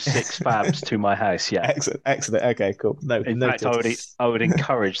delivering six fabs to my house. Yeah. Excellent, excellent. Okay, cool. No, In fact, noted. I would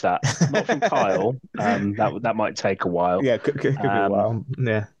encourage that. Not from Kyle. That might take a while. Yeah, could be a Um, while.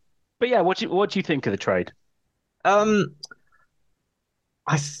 Yeah. but yeah, what do you think of the trade? Um,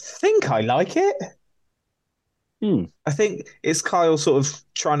 I think I like it. Hmm. I think it's Kyle sort of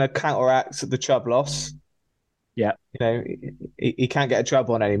trying to counteract the Chubb loss. Yeah. He can't get a Chubb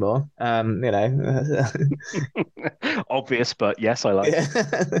on anymore. Obvious, but yes, I like.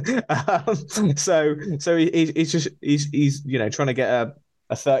 Yeah. So he's trying to get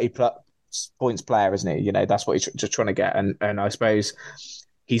a 30 plus points player, isn't he? That's what he's just trying to get, and I suppose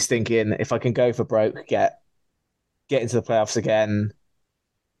he's thinking if I can go for broke, get into the playoffs again,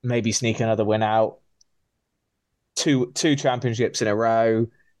 maybe sneak another win out, two championships in a row.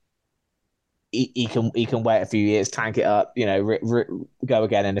 He can wait a few years, tank it up, go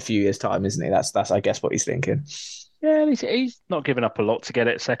again in a few years' time, isn't he? That's I guess what he's thinking. Yeah, he's not given up a lot to get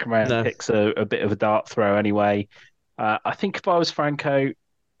it. Second round No, picks a bit of a dart throw anyway. I think if I was Franco,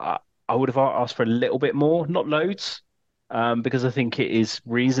 I, I would have asked for a little bit more, not loads, because I think it is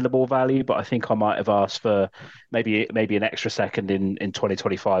reasonable value. But I think I might have asked for maybe an extra second in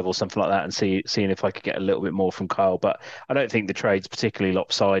 2025 or something like that, and seeing if I could get a little bit more from Kyle. But I don't think the trade's particularly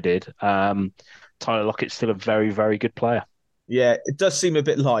lopsided. Tyler Lockett's still a very, very good player. yeah, it does seem a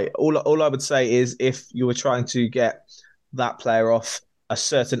bit light. All I would say is if you were trying to get that player off a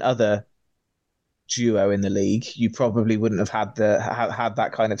certain other duo in the league, you probably wouldn't have had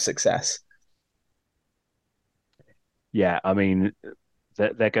that kind of success. Yeah, I mean,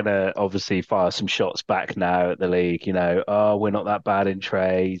 they're going to obviously fire some shots back now at the league. Oh, we're not that bad in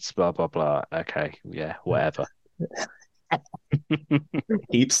trades, blah blah blah. Okay, yeah, whatever.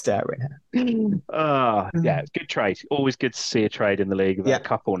 Keep staring. Yeah, good trade. Always good to see a trade in the league. We've had a Yeah,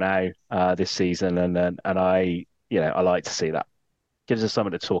 couple now this season, and I like to see that. Gives us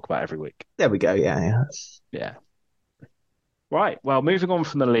something to talk about every week. there we go. Yeah, Yeah. Right. Well, moving on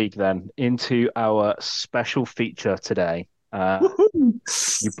from the league then into our special feature today. yeah.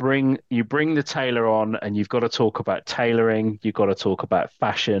 You bring the tailor on, and you've got to talk about tailoring. You've got to talk about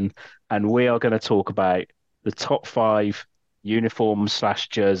fashion, and we are going to talk about the top five uniforms slash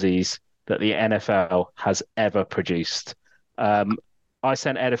jerseys that the NFL has ever produced. Um, I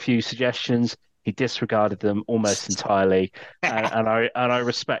sent Ed a few suggestions. He disregarded them almost entirely, and I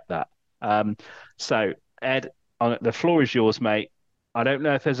respect that. Um, so Ed, the floor is yours, mate. I don't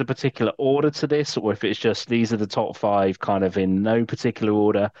know if there's a particular order to this or if it's just these are the top five, kind of in no particular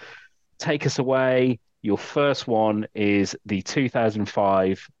order. Take us away. Your first one is the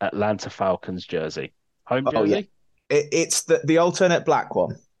 2005 Atlanta Falcons jersey. Home Oh yeah, jersey? it's the alternate black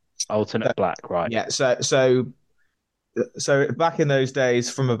one. Alternate black, right. Yeah, so back in those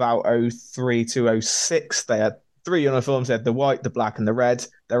days, from about '03 to '06, they had three uniforms. They had the white, the black, and the red.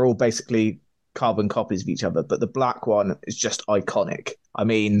 They're all basically carbon copies of each other, but the black one is just iconic. I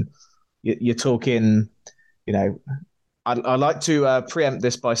mean, you're talking, you know, I like to preempt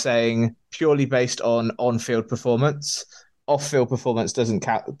this by saying purely based on on-field performance. Off-field performance doesn't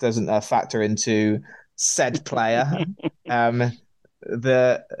factor into said player. Um,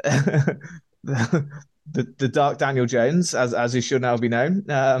 the, the the Dark Daniel Jones, as he should now be known.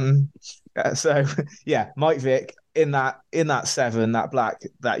 So yeah, Mike Vick in that seven,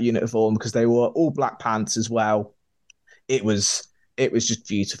 that uniform, because they were all black pants as well. It was it was just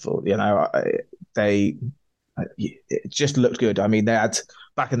beautiful. They it just looked good. I mean, they had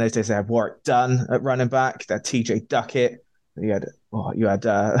back in those days they had Warwick Dunn at running back. They had TJ Duckett. You had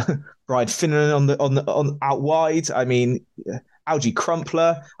Brian Finnan on out wide. I mean, Algae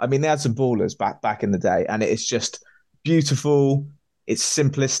Crumpler. I mean, they had some ballers back in the day, and it's just beautiful. It's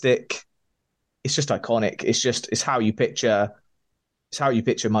simplistic. It's just iconic. It's how you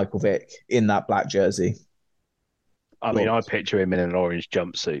picture Michael Vick in that black jersey. I mean, I Glorious. picture him in an orange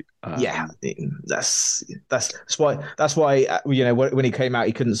jumpsuit. Yeah, that's why when he came out,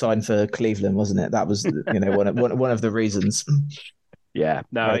 he couldn't sign for Cleveland, wasn't it? That was one of the reasons. Yeah,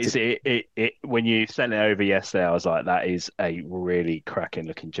 no, Yeah, when you sent it over yesterday, I was like, that is a really cracking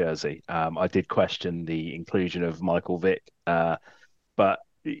looking jersey. I did question the inclusion of Michael Vick, but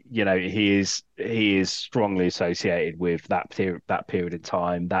he is strongly associated with that period in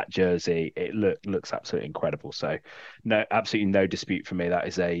time, that jersey. It looks absolutely incredible. So, no, absolutely no dispute for me. That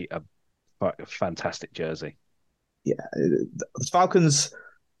is a fantastic jersey. yeah. The Falcons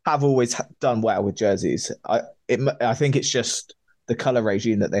have always done well with jerseys. I think it's just the color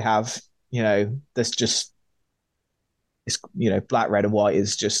regime that they have. There's just it's black, red, and white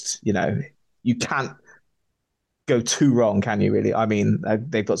is just you can't go too wrong, can you? Really? I mean,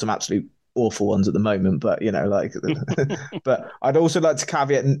 they've got some absolute awful ones at the moment, but like, but I'd also like to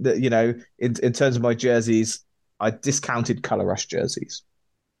caveat that in terms of my jerseys, I discounted color rush jerseys.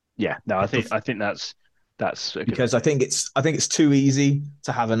 Yeah, no, I think that's a good Because idea. I think it's too easy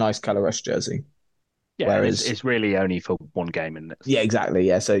to have a nice color rush jersey. Yeah, and it's Whereas, it's really only for one game, isn't it? yeah, So exactly,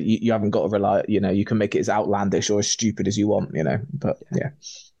 yeah. So you haven't got to rely, you can make it as outlandish or as stupid as you want, But yeah.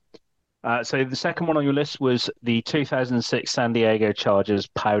 yeah, So the second one on your list was the 2006 San Diego Chargers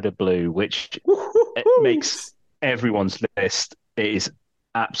powder blue, which it Woo-hoo-hoo! makes everyone's list. It is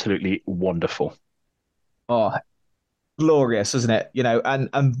absolutely wonderful. Oh, glorious, isn't it?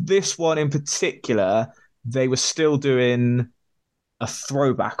 And this one in particular, they were still doing a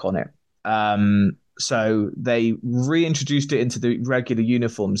throwback on it. So they reintroduced it into the regular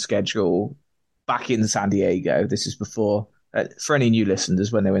uniform schedule back in San Diego. This is before, for any new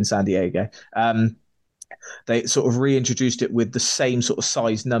listeners, when they were in San Diego. They sort of reintroduced it with the same sort of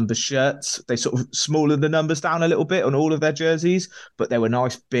size number shirts. They sort of smaller the numbers down a little bit on all of their jerseys, but they were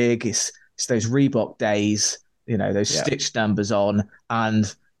nice big. It's those Reebok days, those Yeah, stitched numbers on.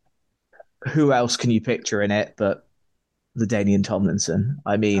 And who else can you picture in it but the Danian Tomlinson?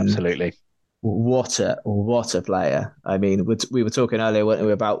 I mean, absolutely. what a player! I mean, we were talking earlier, weren't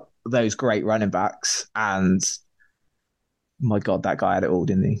we, about those great running backs, and my God, that guy had it all,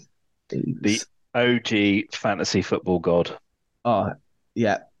 didn't he? He The was, OG fantasy football god. oh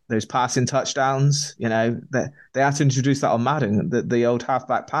yeah, those passing touchdowns. They had to introduce that on Madden, the old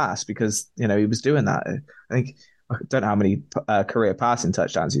halfback pass, because he was doing that. I think I don't know how many career passing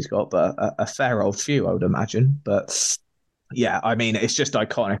touchdowns he's got, but a fair old few, I would imagine. But yeah, I mean, it's just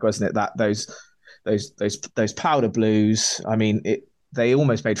iconic, wasn't it? That those powder blues. I mean, they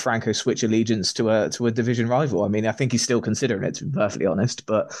almost made Franco switch allegiance to a division rival. I mean, I think he's still considering it, to be perfectly honest.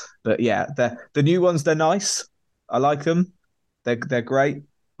 But yeah, the new ones, they're nice. I like them. They're great.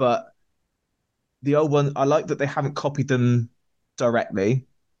 But the old one, I like that they haven't copied them directly.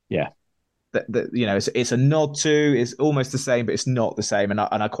 Yeah, It's a nod to. It's almost the same, but it's not the same. And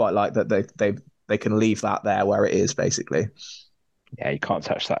I quite like that they can leave that there where it is, basically. yeah, you can't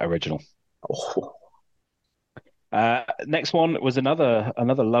touch that original. Oh, Next one was another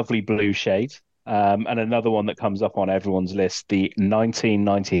lovely blue shade, and another one that comes up on everyone's list, the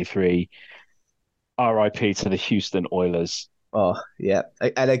 1993 RIP to the Houston Oilers. oh, yeah.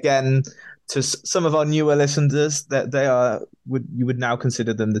 And again, to some of our newer listeners, that they are would you would now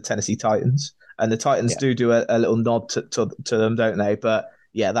consider them the Tennessee Titans, and the Titans Yeah, do a little nod to them, don't they? But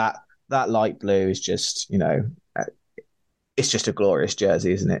yeah, that light blue is just uh, it's just a glorious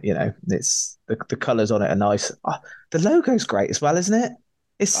jersey, isn't it? It's the colors on it are nice. Oh, the logo's great as well, isn't it?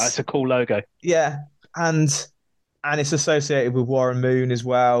 it's It's a cool logo. yeah, and it's associated with Warren Moon as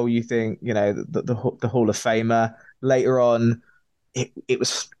well. You think the Hall of Famer later on. It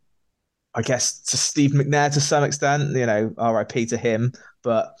was, I guess, to Steve McNair to some extent. R.I.P. to him.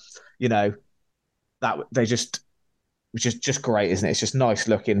 But you know that they which is just great, isn't it? It's just nice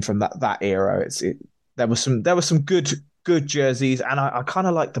looking from that era. There was some good jerseys, and I kind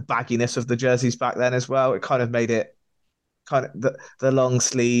of like the bagginess of the jerseys back then as well. It kind of made it kind of the long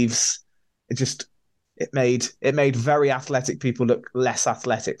sleeves. It just it made very athletic people look less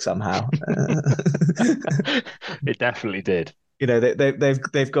athletic somehow. It definitely did.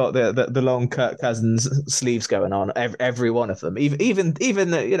 They've got the long Kirk Cousins sleeves going on, every one of them, even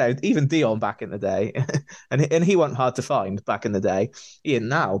even Dion back in the day, and he wasn't hard to find back in the day. He isn't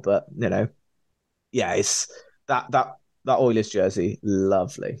now, but yeah, it's that Oilers jersey,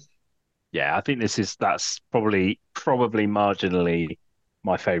 lovely. Yeah, I think that's probably marginally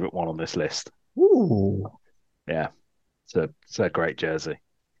my favorite one on this list. Ooh, Yeah. It's a great jersey.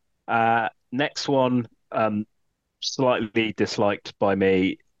 Next one, slightly disliked by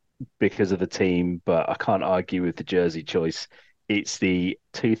me because of the team, but I can't argue with the jersey choice. It's the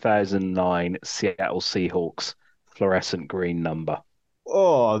 2009 Seattle Seahawks fluorescent green number.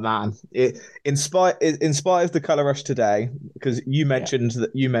 Oh man, in spite of the color rush today, because Yeah,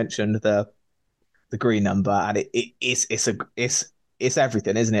 you mentioned the green number, and it's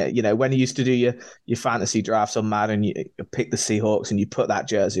everything, isn't it? You know, when you used to do your fantasy drafts on Madden, you pick the Seahawks and you put that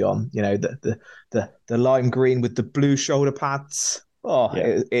jersey on. You know, the lime green with the blue shoulder pads. Oh,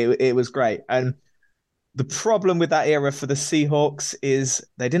 yeah, it was great. And the problem with that era for the Seahawks is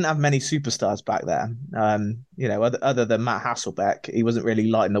they didn't have many superstars back there. You know, other than Matt Hasselbeck, he wasn't really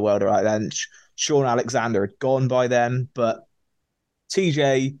lighting the world right then. Sean Alexander had gone by then, but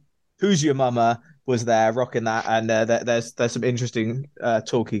TJ, who's your mama, was there rocking that, and there's some interesting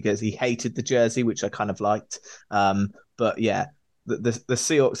talk because he hated the jersey, which I kind of liked. But yeah, the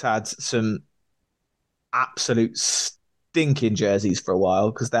Seahawks had some absolute stinking jerseys for a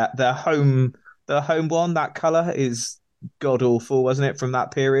while because their home one, that color is god awful, wasn't it, from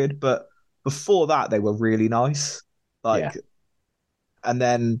that period? But before that, they were really nice. yeah. Like, and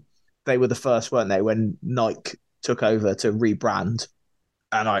then they were the first, weren't they, when Nike took over to rebrand?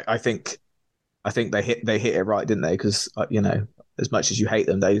 And I think they hit it right, didn't they? Because you know, as much as you hate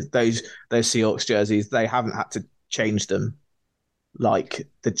them, those Seahawks jerseys, they haven't had to change them like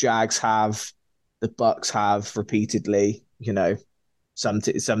the Jags have, the Bucks have repeatedly. You know, some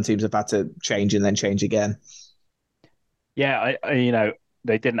teams have had to change and then change again. Yeah,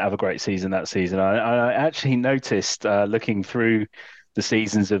 they didn't have a great season that season. I actually noticed looking through the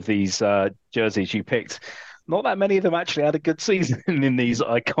seasons of these jerseys you picked, not that many of them actually had a good season in these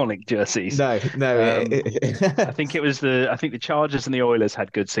iconic jerseys. No, no, I think the Chargers and the Oilers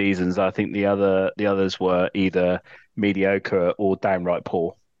had good seasons. I think the others were either mediocre or downright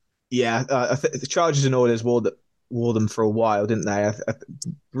poor. yeah. The Chargers and Oilers wore them for a while, didn't they?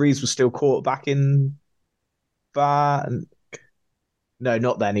 Breeze was still caught back in that. No,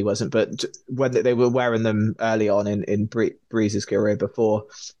 not then he wasn't, but when they were wearing them early on in Breeze's career before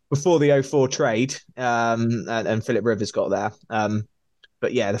the '04 trade, and Philip Rivers got there.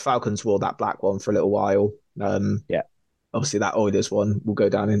 But yeah, the Falcons wore that black one for a little while. Yeah. Obviously, that Oilers one will go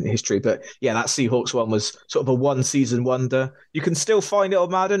down in history. But yeah, that Seahawks one was sort of a one season wonder. You can still find it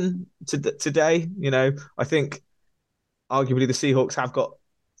on Madden today. You know, I think arguably the Seahawks have got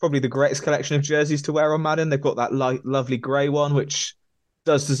probably the greatest collection of jerseys to wear on Madden. They've got that lovely grey one, which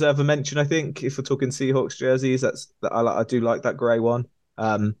does deserve a mention. I think if we're talking Seahawks jerseys, I do like that grey one.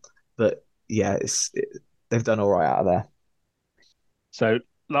 But yeah, they've done all right out of there. So,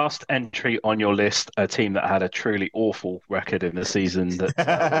 last entry on your list, a team that had a truly awful record in the season that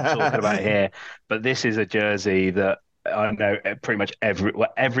we're talking about here. But this is a jersey that I know pretty much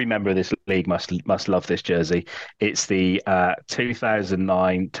every member of this league must love this jersey. It's the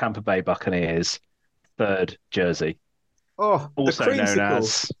 2009 Tampa Bay Buccaneers third jersey, Oh, the also known creamsicle.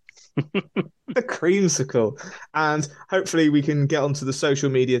 as The creamsicle. And hopefully we can get onto the social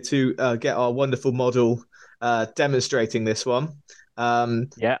media to get our wonderful model demonstrating this one.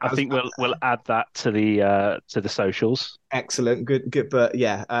 yeah. I As think we'll add that to the socials. excellent, good. But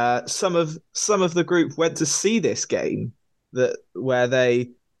yeah, some of the group went to see this game where they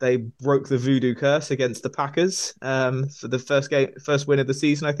broke the voodoo curse against the Packers for the first win of the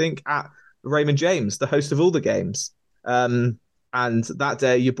season, I think, at Raymond James, the host of all the games. Um, and that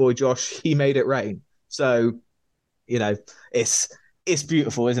day, your boy Josh, he made it rain. So you know, it's it's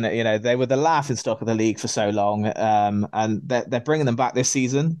beautiful, isn't it? You know, they were the laughing stock of the league for so long, and they're bringing them back this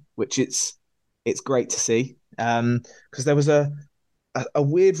season, which it's great to see. Because there was a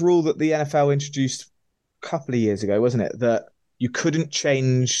weird rule that the NFL introduced a couple of years ago, wasn't it? That you couldn't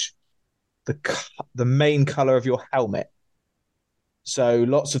change the the main color of your helmet. So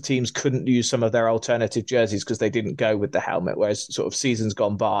lots of teams couldn't use some of their alternative jerseys because they didn't go with the helmet. Whereas sort of seasons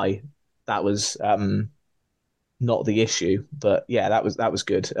gone by, that was not the issue. But yeah, that was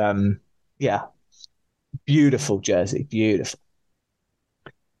good. Yeah, beautiful jersey, beautiful.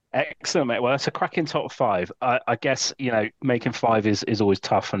 Excellent, mate. Well, that's a cracking top five. I guess, making five is always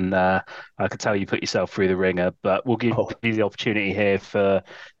tough, and I can tell you put yourself through the ringer, but we'll give Oh you the opportunity here for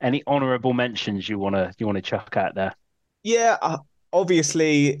any honourable mentions you wanna chuck out there. yeah,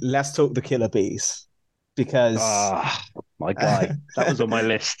 obviously let's talk the killer bees because Ah, my guy. That was on my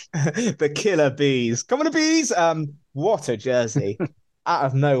list. the killer bees. Come on, the bees! What a jersey out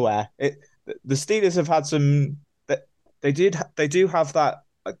of nowhere. The Steelers have had some. They do have that.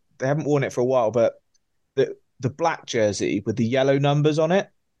 They haven't worn it for a while, but the black jersey with the yellow numbers on it,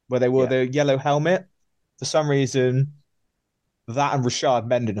 where they wore Yeah. the yellow helmet, for some reason. that and Rashad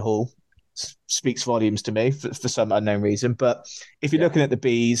Mendenhall speaks volumes to me for some unknown reason. But if you're Yeah. looking at the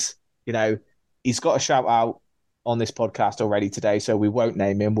Bees, you know, he's got a shout out on this podcast already today, so we won't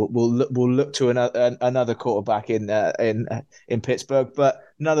name him. We'll look to another quarterback in Pittsburgh, but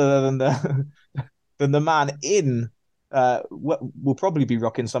none other than the than the man in will probably be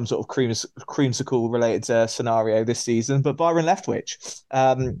rocking some sort of creamsicle related scenario this season. But Byron Leftwich,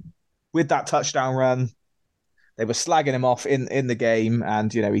 with that touchdown run, they were slagging him off in the game,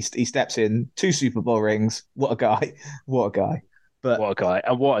 and he steps in 2 Super Bowl rings. What a guy! What a guy! But What a guy.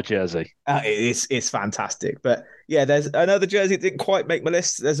 And what a jersey. it's fantastic. But yeah, there's another jersey that didn't quite make my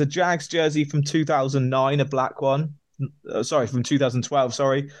list. There's a Jags jersey from 2009, a black one. Sorry, from 2012.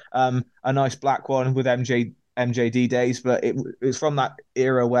 Sorry, a nice black one with MJD days, but it was from that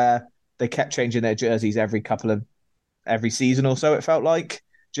era where they kept changing their jerseys every season or so. It felt like,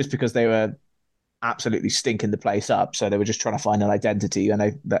 just because they were absolutely stinking the place up, so they were just trying to find an identity,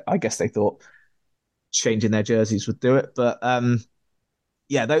 and I guess they thought changing their jerseys would do it. But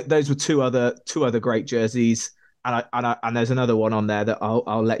yeah, those were two other great jerseys, and there's another one on there that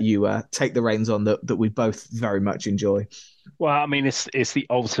I'll let you take the reins on that we both very much enjoy. Well, I mean, it's the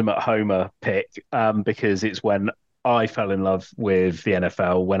ultimate Homer pick, because it's when I fell in love with the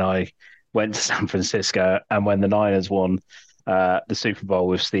NFL, when I went to San Francisco, and when the Niners won the Super Bowl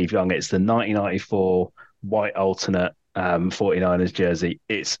with Steve Young. It's the 1994 white alternate 49ers jersey.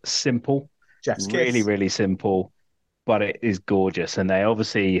 It's simple, Jeff's really, kiss. really simple, but it is gorgeous. And they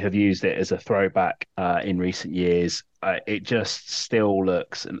obviously have used it as a throwback in recent years. It just still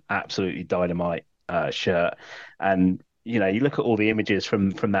looks an absolutely dynamite shirt. And you look at all the images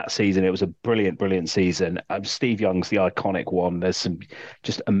from that season. It was a brilliant, brilliant season. Steve Young's the iconic one. There's some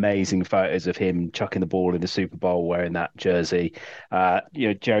just amazing photos of him chucking the ball in the Super Bowl wearing that jersey.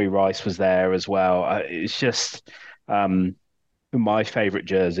 Jerry Rice was there as well. It's just my favorite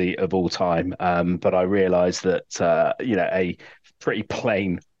jersey of all time. But I realized that a pretty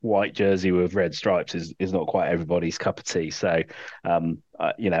plain white jersey with red stripes is not quite everybody's cup of tea. So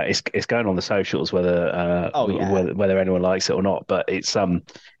it's going on the socials Oh yeah, whether anyone likes it or not. But it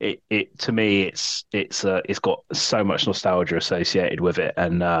to me it's got so much nostalgia associated with it,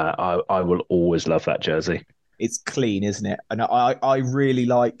 and I will always love that jersey. it's clean, isn't it? And I really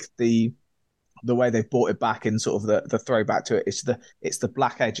like the way they've brought it back in sort of the throwback to it. It's the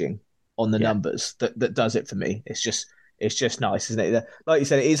black edging on the Yeah, numbers that does it for me. It's just nice, isn't it? Like you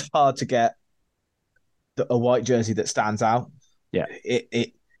said, it is hard to get a white jersey that stands out. yeah.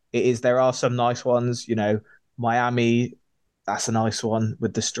 It is. There are some nice ones, Miami. That's a nice one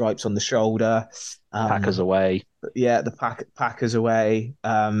with the stripes on the shoulder. Packers away. Yeah, the Packers away.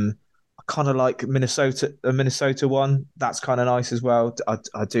 I kind of like a Minnesota one. That's kind of nice as well.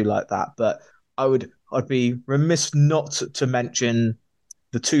 I do like that, but I'd be remiss not to mention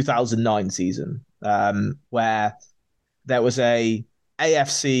the 2009 season, where there was a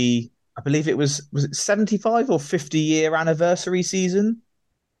AFC. I believe was it 75 or 50-year anniversary season,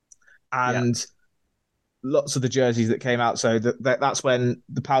 Yeah, and lots of the jerseys that came out. So that's when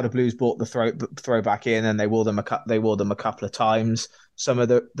the Powder Blues bought the throwback in, and they wore them a couple of times. Some of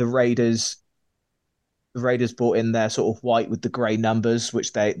the Raiders brought in their sort of white with the grey numbers,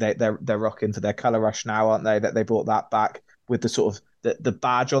 which they're rocking for their color rush now, aren't they? That they brought that back with the sort of the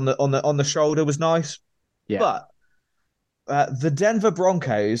badge on the shoulder was nice. yeah. But the Denver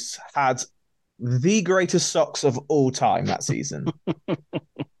Broncos had the greatest socks of all time that season.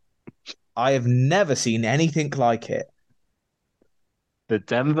 I have never seen anything like it. The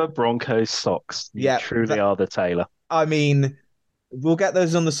Denver Broncos socks. You Yeah, truly are the Tailor. I mean, we'll get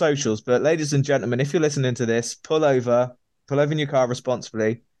those on the socials. But ladies and gentlemen, if you're listening to this, pull over in your car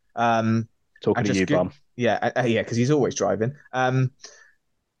responsibly, Talking and to you, just bum. yeah, because he's always driving.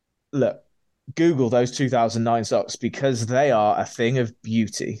 Look, Google those 2009 socks because they are a thing of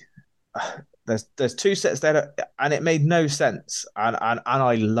beauty. There's 2 sets there, and it made no sense, and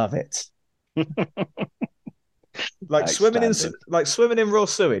I love it. Outstanding. Like swimming in raw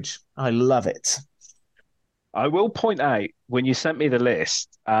sewage. I love it. I will point out when you sent me the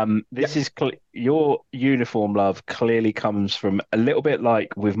list, Yeah, this is your uniform love clearly comes from a little bit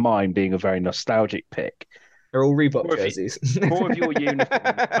like with mine being a very nostalgic pick. they're all Reebok More of, jerseys. more of your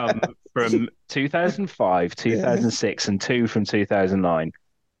uniforms come from 2005, Yeah. 2006, and two from 2009.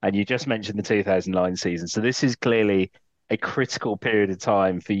 And you just mentioned the 2009 season. So this is clearly a critical period of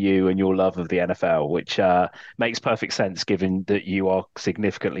time for you and your love of the NFL, which makes perfect sense given that you are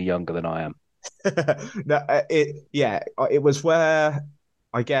significantly younger than I am. No, it was where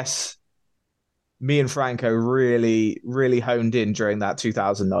I guess me and Franco really, really honed in during that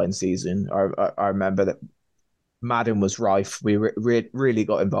 2009 season. I remember that Madden was rife, we really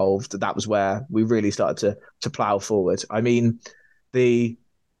got involved. That was where we really started to plow forward. I mean, the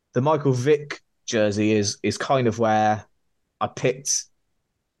the Michael Vick jersey is kind of where I picked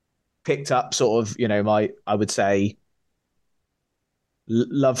up sort of, my, I would say,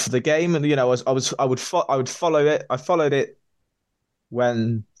 love for the game. And I would follow it. I followed it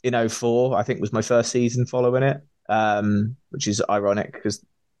when in '04, I think, was my first season following it. Which is ironic because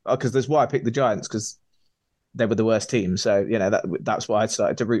there's why I picked the Giants, because they were the worst team. So that's why I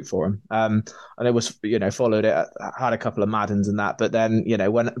started to root for them. And it was, followed it, had a couple of Maddens and that. But then,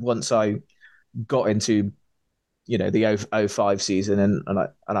 when once I got into, the '05 season, and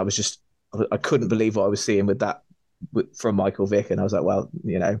I was just, I couldn't believe what I was seeing with that, from Michael Vick. And I was like, well,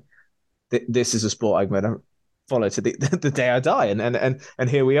 this is a sport I'm going to follow to the day I die. And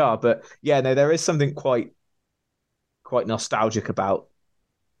here we are. But yeah, no, there is something quite nostalgic about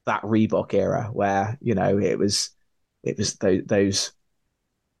that Reebok era, where it was those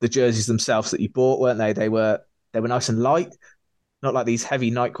the jerseys themselves that you bought, weren't they? They were nice and light, not like these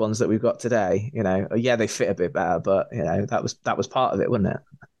heavy Nike ones that we've got today. Yeah, they fit a bit better, but that was part of it, wasn't it?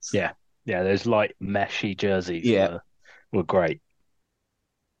 Yeah, yeah, those light meshy jerseys Yeah. were great.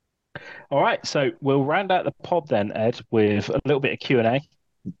 All right, so we'll round out the pod then, Ed, with a little bit of Q&A.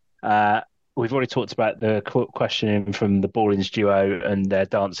 We've already talked about the questioning from the Ballings duo and their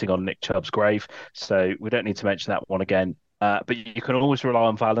dancing on Nick Chubb's grave, so we don't need to mention that one again. But you can always rely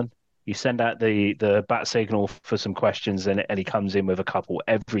on Valen. You send out the bat signal for some questions, and he comes in with a couple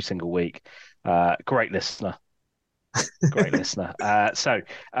every single week. Great listener, great listener. I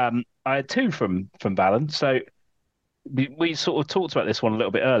had two from Valen. So we sort of talked about this one a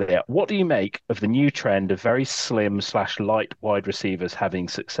little bit earlier. What do you make of the new trend of very slim slash light wide receivers having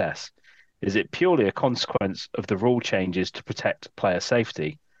success? Is it purely a consequence of the rule changes to protect player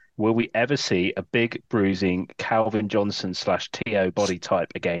safety? Will we ever see a big bruising Calvin Johnson slash T.O. body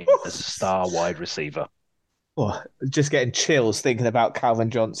type again as a star wide receiver? Oh, just getting chills thinking about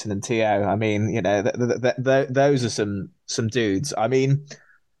Calvin Johnson and To. I mean, those are some dudes. I mean,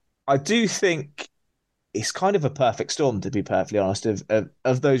 I do think it's kind of a perfect storm, to be perfectly honest,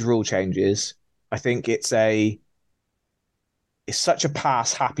 of those rule changes. I think it's such a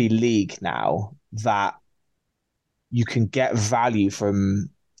pass happy league now that you can get value from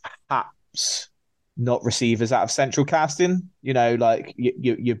apps, not receivers, out of central casting. Like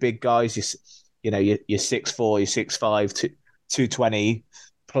your big guys, you're 6'4", you're 6'5", 220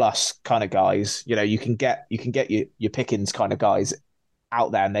 plus kind of guys. You can get your Pickens kind of guys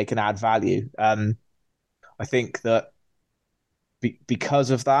out there, and they can add value. I think that because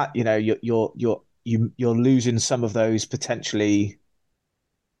of that, you're losing some of those potentially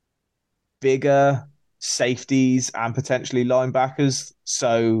bigger safeties and potentially linebackers.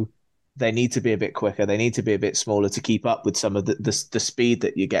 So they need to be a bit quicker. They need to be a bit smaller to keep up with some of the speed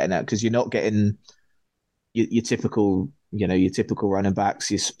that you're getting at, because you're not getting your typical, your typical running backs,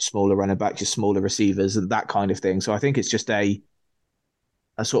 your smaller running backs, your smaller receivers, and that kind of thing. So I think it's just a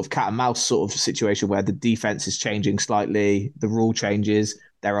sort of cat and mouse sort of situation where the defense is changing slightly, the rule changes,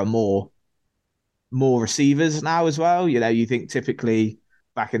 there are more receivers now as well. You think typically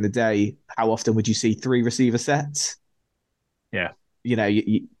back in the day, how often would you see three receiver sets? Yeah.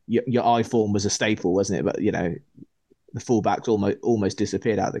 Your iPhone was a staple, wasn't it? But the fullbacks almost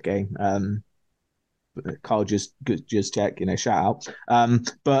disappeared out of the game. Carl just check, shout out.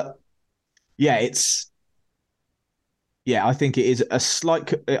 But yeah, I think it is I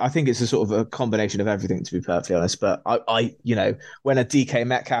think it's a sort of a combination of everything, to be perfectly honest. But when a DK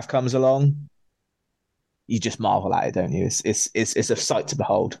Metcalf comes along, you just marvel at it, don't you? It's a sight to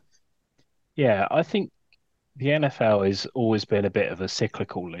behold. Yeah, I think the NFL has always been a bit of a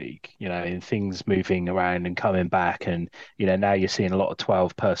cyclical league, in things moving around and coming back. And, now you're seeing a lot of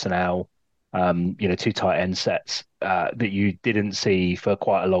 12 personnel, two tight end sets that you didn't see for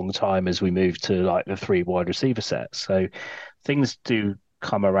quite a long time as we moved to like the three wide receiver sets. So things do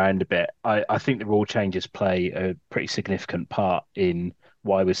come around a bit. I think the rule changes play a pretty significant part in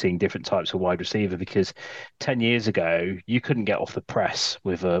why we're seeing different types of wide receiver, because 10 years ago you couldn't get off the press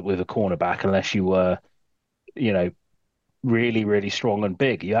with a cornerback unless you were really, really strong and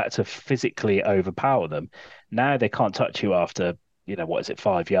big. You had to physically overpower them. Now they can't touch you after, what is it,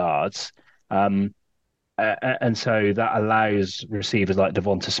 5 yards? And so that allows receivers like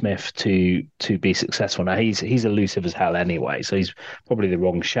Devonta Smith to be successful. Now he's elusive as hell anyway, so he's probably the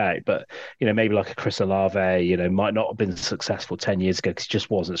wrong shout. But maybe like a Chris Olave, might not have been successful 10 years ago because he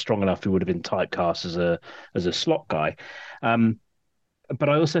just wasn't strong enough. He would have been typecast as a slot guy. But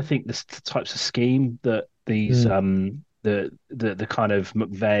I also think the types of scheme that these Mm. the kind of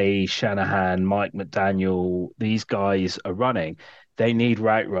McVay, Shanahan, Mike McDaniel, these guys are running, they need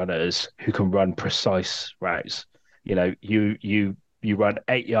route runners who can run precise routes. You run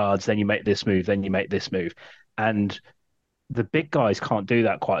 8 yards, then you make this move, then you make this move, and the big guys can't do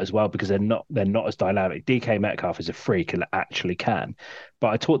that quite as well because they're not as dynamic. DK Metcalf is a freak and actually can, but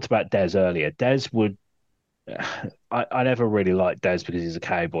I talked about Dez earlier. Dez would I never really liked Dez because he's a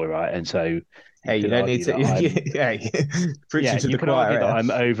cowboy, right? And so you Hey, you could don't need argue to. that I'm Hey, yeah, preaching to you the could argue that choir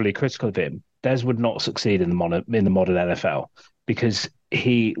I'm overly critical of him. Des would not succeed in the modern NFL because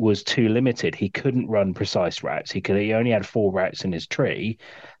he was too limited. He couldn't run precise routes. He only had 4 routes in his tree,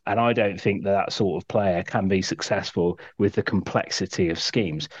 and I don't think that that sort of player can be successful with the complexity of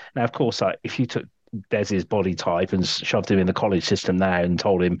schemes. Now, of course, if you took Dez's body type and shoved him in the college system now and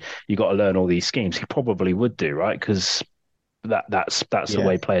told him you got to learn all these schemes, he probably would do, right? Because that's the Yeah,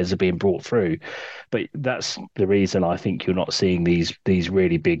 way players are being brought through. But that's the reason I think you're not seeing these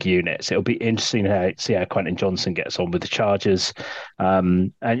really big units. It'll be interesting to see how Quentin Johnson gets on with the Chargers,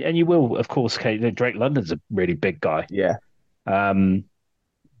 and you will, of course. Drake London's a really big guy, yeah. um,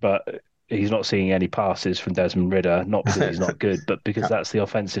 but he's not seeing any passes from Desmond Ridder, not because he's not good, but because that's the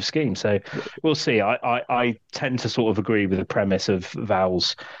offensive scheme. So we'll see. I tend to sort of agree with the premise of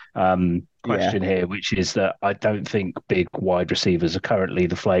Val's Yeah, question here, which is that I don't think big wide receivers are currently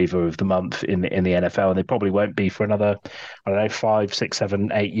the flavour of the month in the NFL, and they probably won't be for another, I don't know, 5, 6,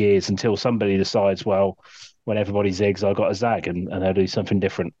 7, 8 years until somebody decides, well, when everybody zigs, I got a zag, and I'll do something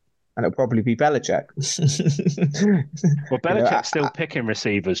different. and it'll probably be Belichick. Well, you know, Belichick's still picking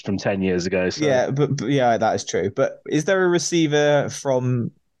receivers from 10 years ago, so. yeah, but yeah, that is true. But is there a receiver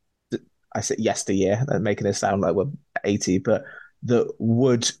from I said yesteryear, making it sound like we're 80, but that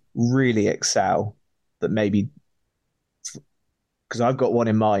would really excel? That maybe because I've got one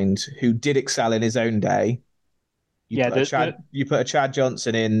in mind who did excel in his own day. Yeah, You put a Chad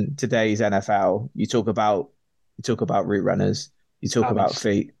Johnson in today's NFL. You talk about route runners. You talk I mean, about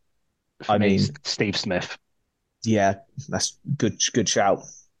feet. for I me, mean, Steve Smith. yeah, that's good shout.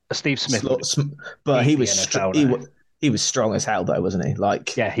 Steve Smith Sl- would But eat the NFL he now. he was strong as hell though, wasn't he?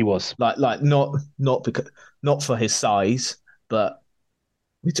 Yeah, he was. Not because not for his size, but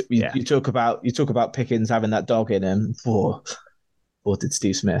Yeah, you talk about Pickens having that dog in him. Or did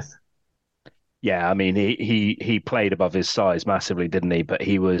Steve Smith? yeah. I mean, he played above his size massively, didn't he? But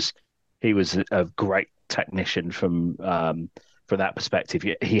he was a great technician from that perspective.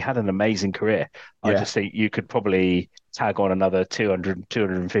 He had an amazing career. I Yeah, just think you could probably tag on another 200,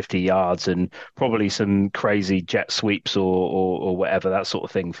 250 yards and probably some crazy jet sweeps or whatever, that sort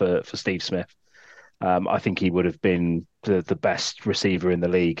of thing for Steve Smith. I think he would have been the best receiver in the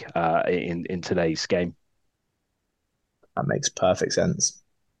league in today's game. that makes perfect sense.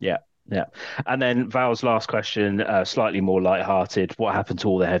 Yeah, yeah. And then Val's last question, slightly more light-hearted. What happened to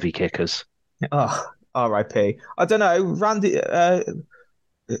all the heavy kickers? Oh, R.I.P. I don't know, Randy.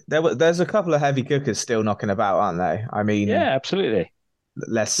 There's a couple of heavy cookers still knocking about, aren't they? I Yeah, mean, absolutely. R-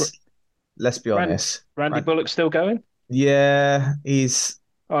 let's let's be Rand, honest. Randy Right? Bullock's still going? Yeah, he's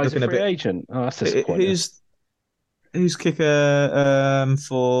Oh, he's a looking a free bit. agent. Oh, that's disappointing. Who's kicker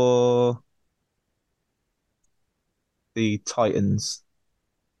for the Titans?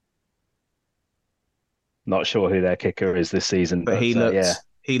 Not sure who their kicker is this season, But but yeah,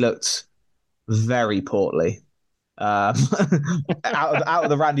 he looked very poorly. Um, out of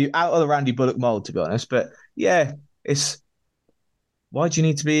the Randy Bullock mold, to be honest. But yeah, it's why do you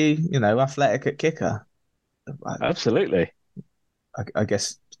need to be athletic at kicker? I, absolutely. I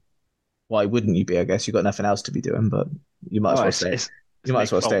guess why wouldn't you be? I guess you've got nothing else to be doing, but you might as Oh, well it's stay. it's You it's might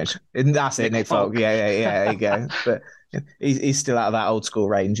as Nick well stay. Folk. That's it, Nick Nick Folk. Folk. Yeah. There you go. But he's still out of that old school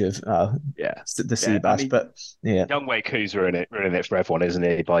range of Yeah, the sea yeah. I bass. mean, But yeah, young Wei Koo's ruining it for everyone, isn't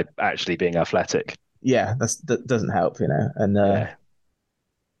he? By actually being athletic. yeah, that doesn't help, And Yeah,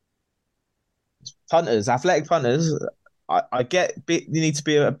 punters, athletic punters. I get you need to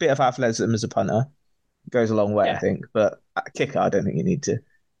be a bit of athleticism as a punter. It goes a long way, I yeah. think. But a kicker, I don't think you need to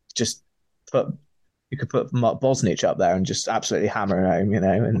just put. You could put Mark Bosnich up there and just absolutely hammer it home,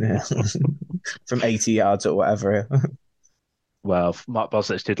 and from 80 yards or whatever. Well, Mark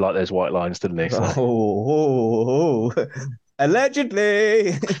Bosnich did like those white lines, didn't he? So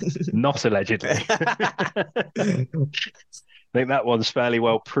Allegedly. not allegedly. I think that one's fairly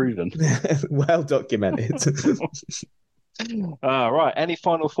well proven. Well documented. Right. Any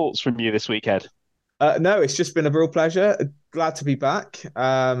final thoughts from you this week, Ed? No, it's just been a real pleasure. Glad to be back.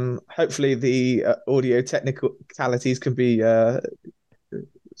 Hopefully, the audio technicalities can be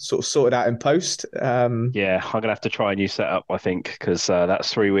sort of sorted out in post. Yeah, I'm gonna have to try a new setup, I think, because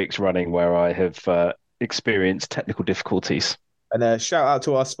that's 3 weeks running where I have experienced technical difficulties. And a shout out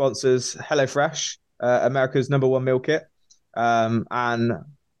to our sponsors, HelloFresh, America's number one meal kit, and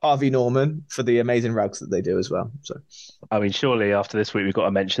Harvey Norman for the amazing rugs that they do as well. So, I mean, surely after this week, we've got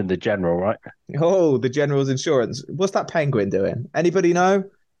to mention the general, right? oh, the General's Insurance. What's that penguin doing? Anybody know?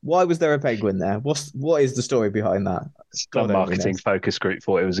 Why was there a penguin there? What is the story behind that? Some God only marketing knows. focus group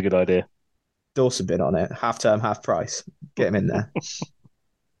thought it was a good idea. Dawson been on it, half term, half price. Get him in there.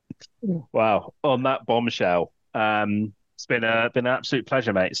 Wow. On that bombshell, it's been an absolute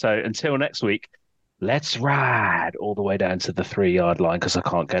pleasure, mate. So until next week, let's ride all the way down to the 3 yard line because I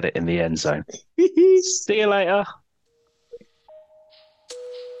can't get it in the end zone. See you later.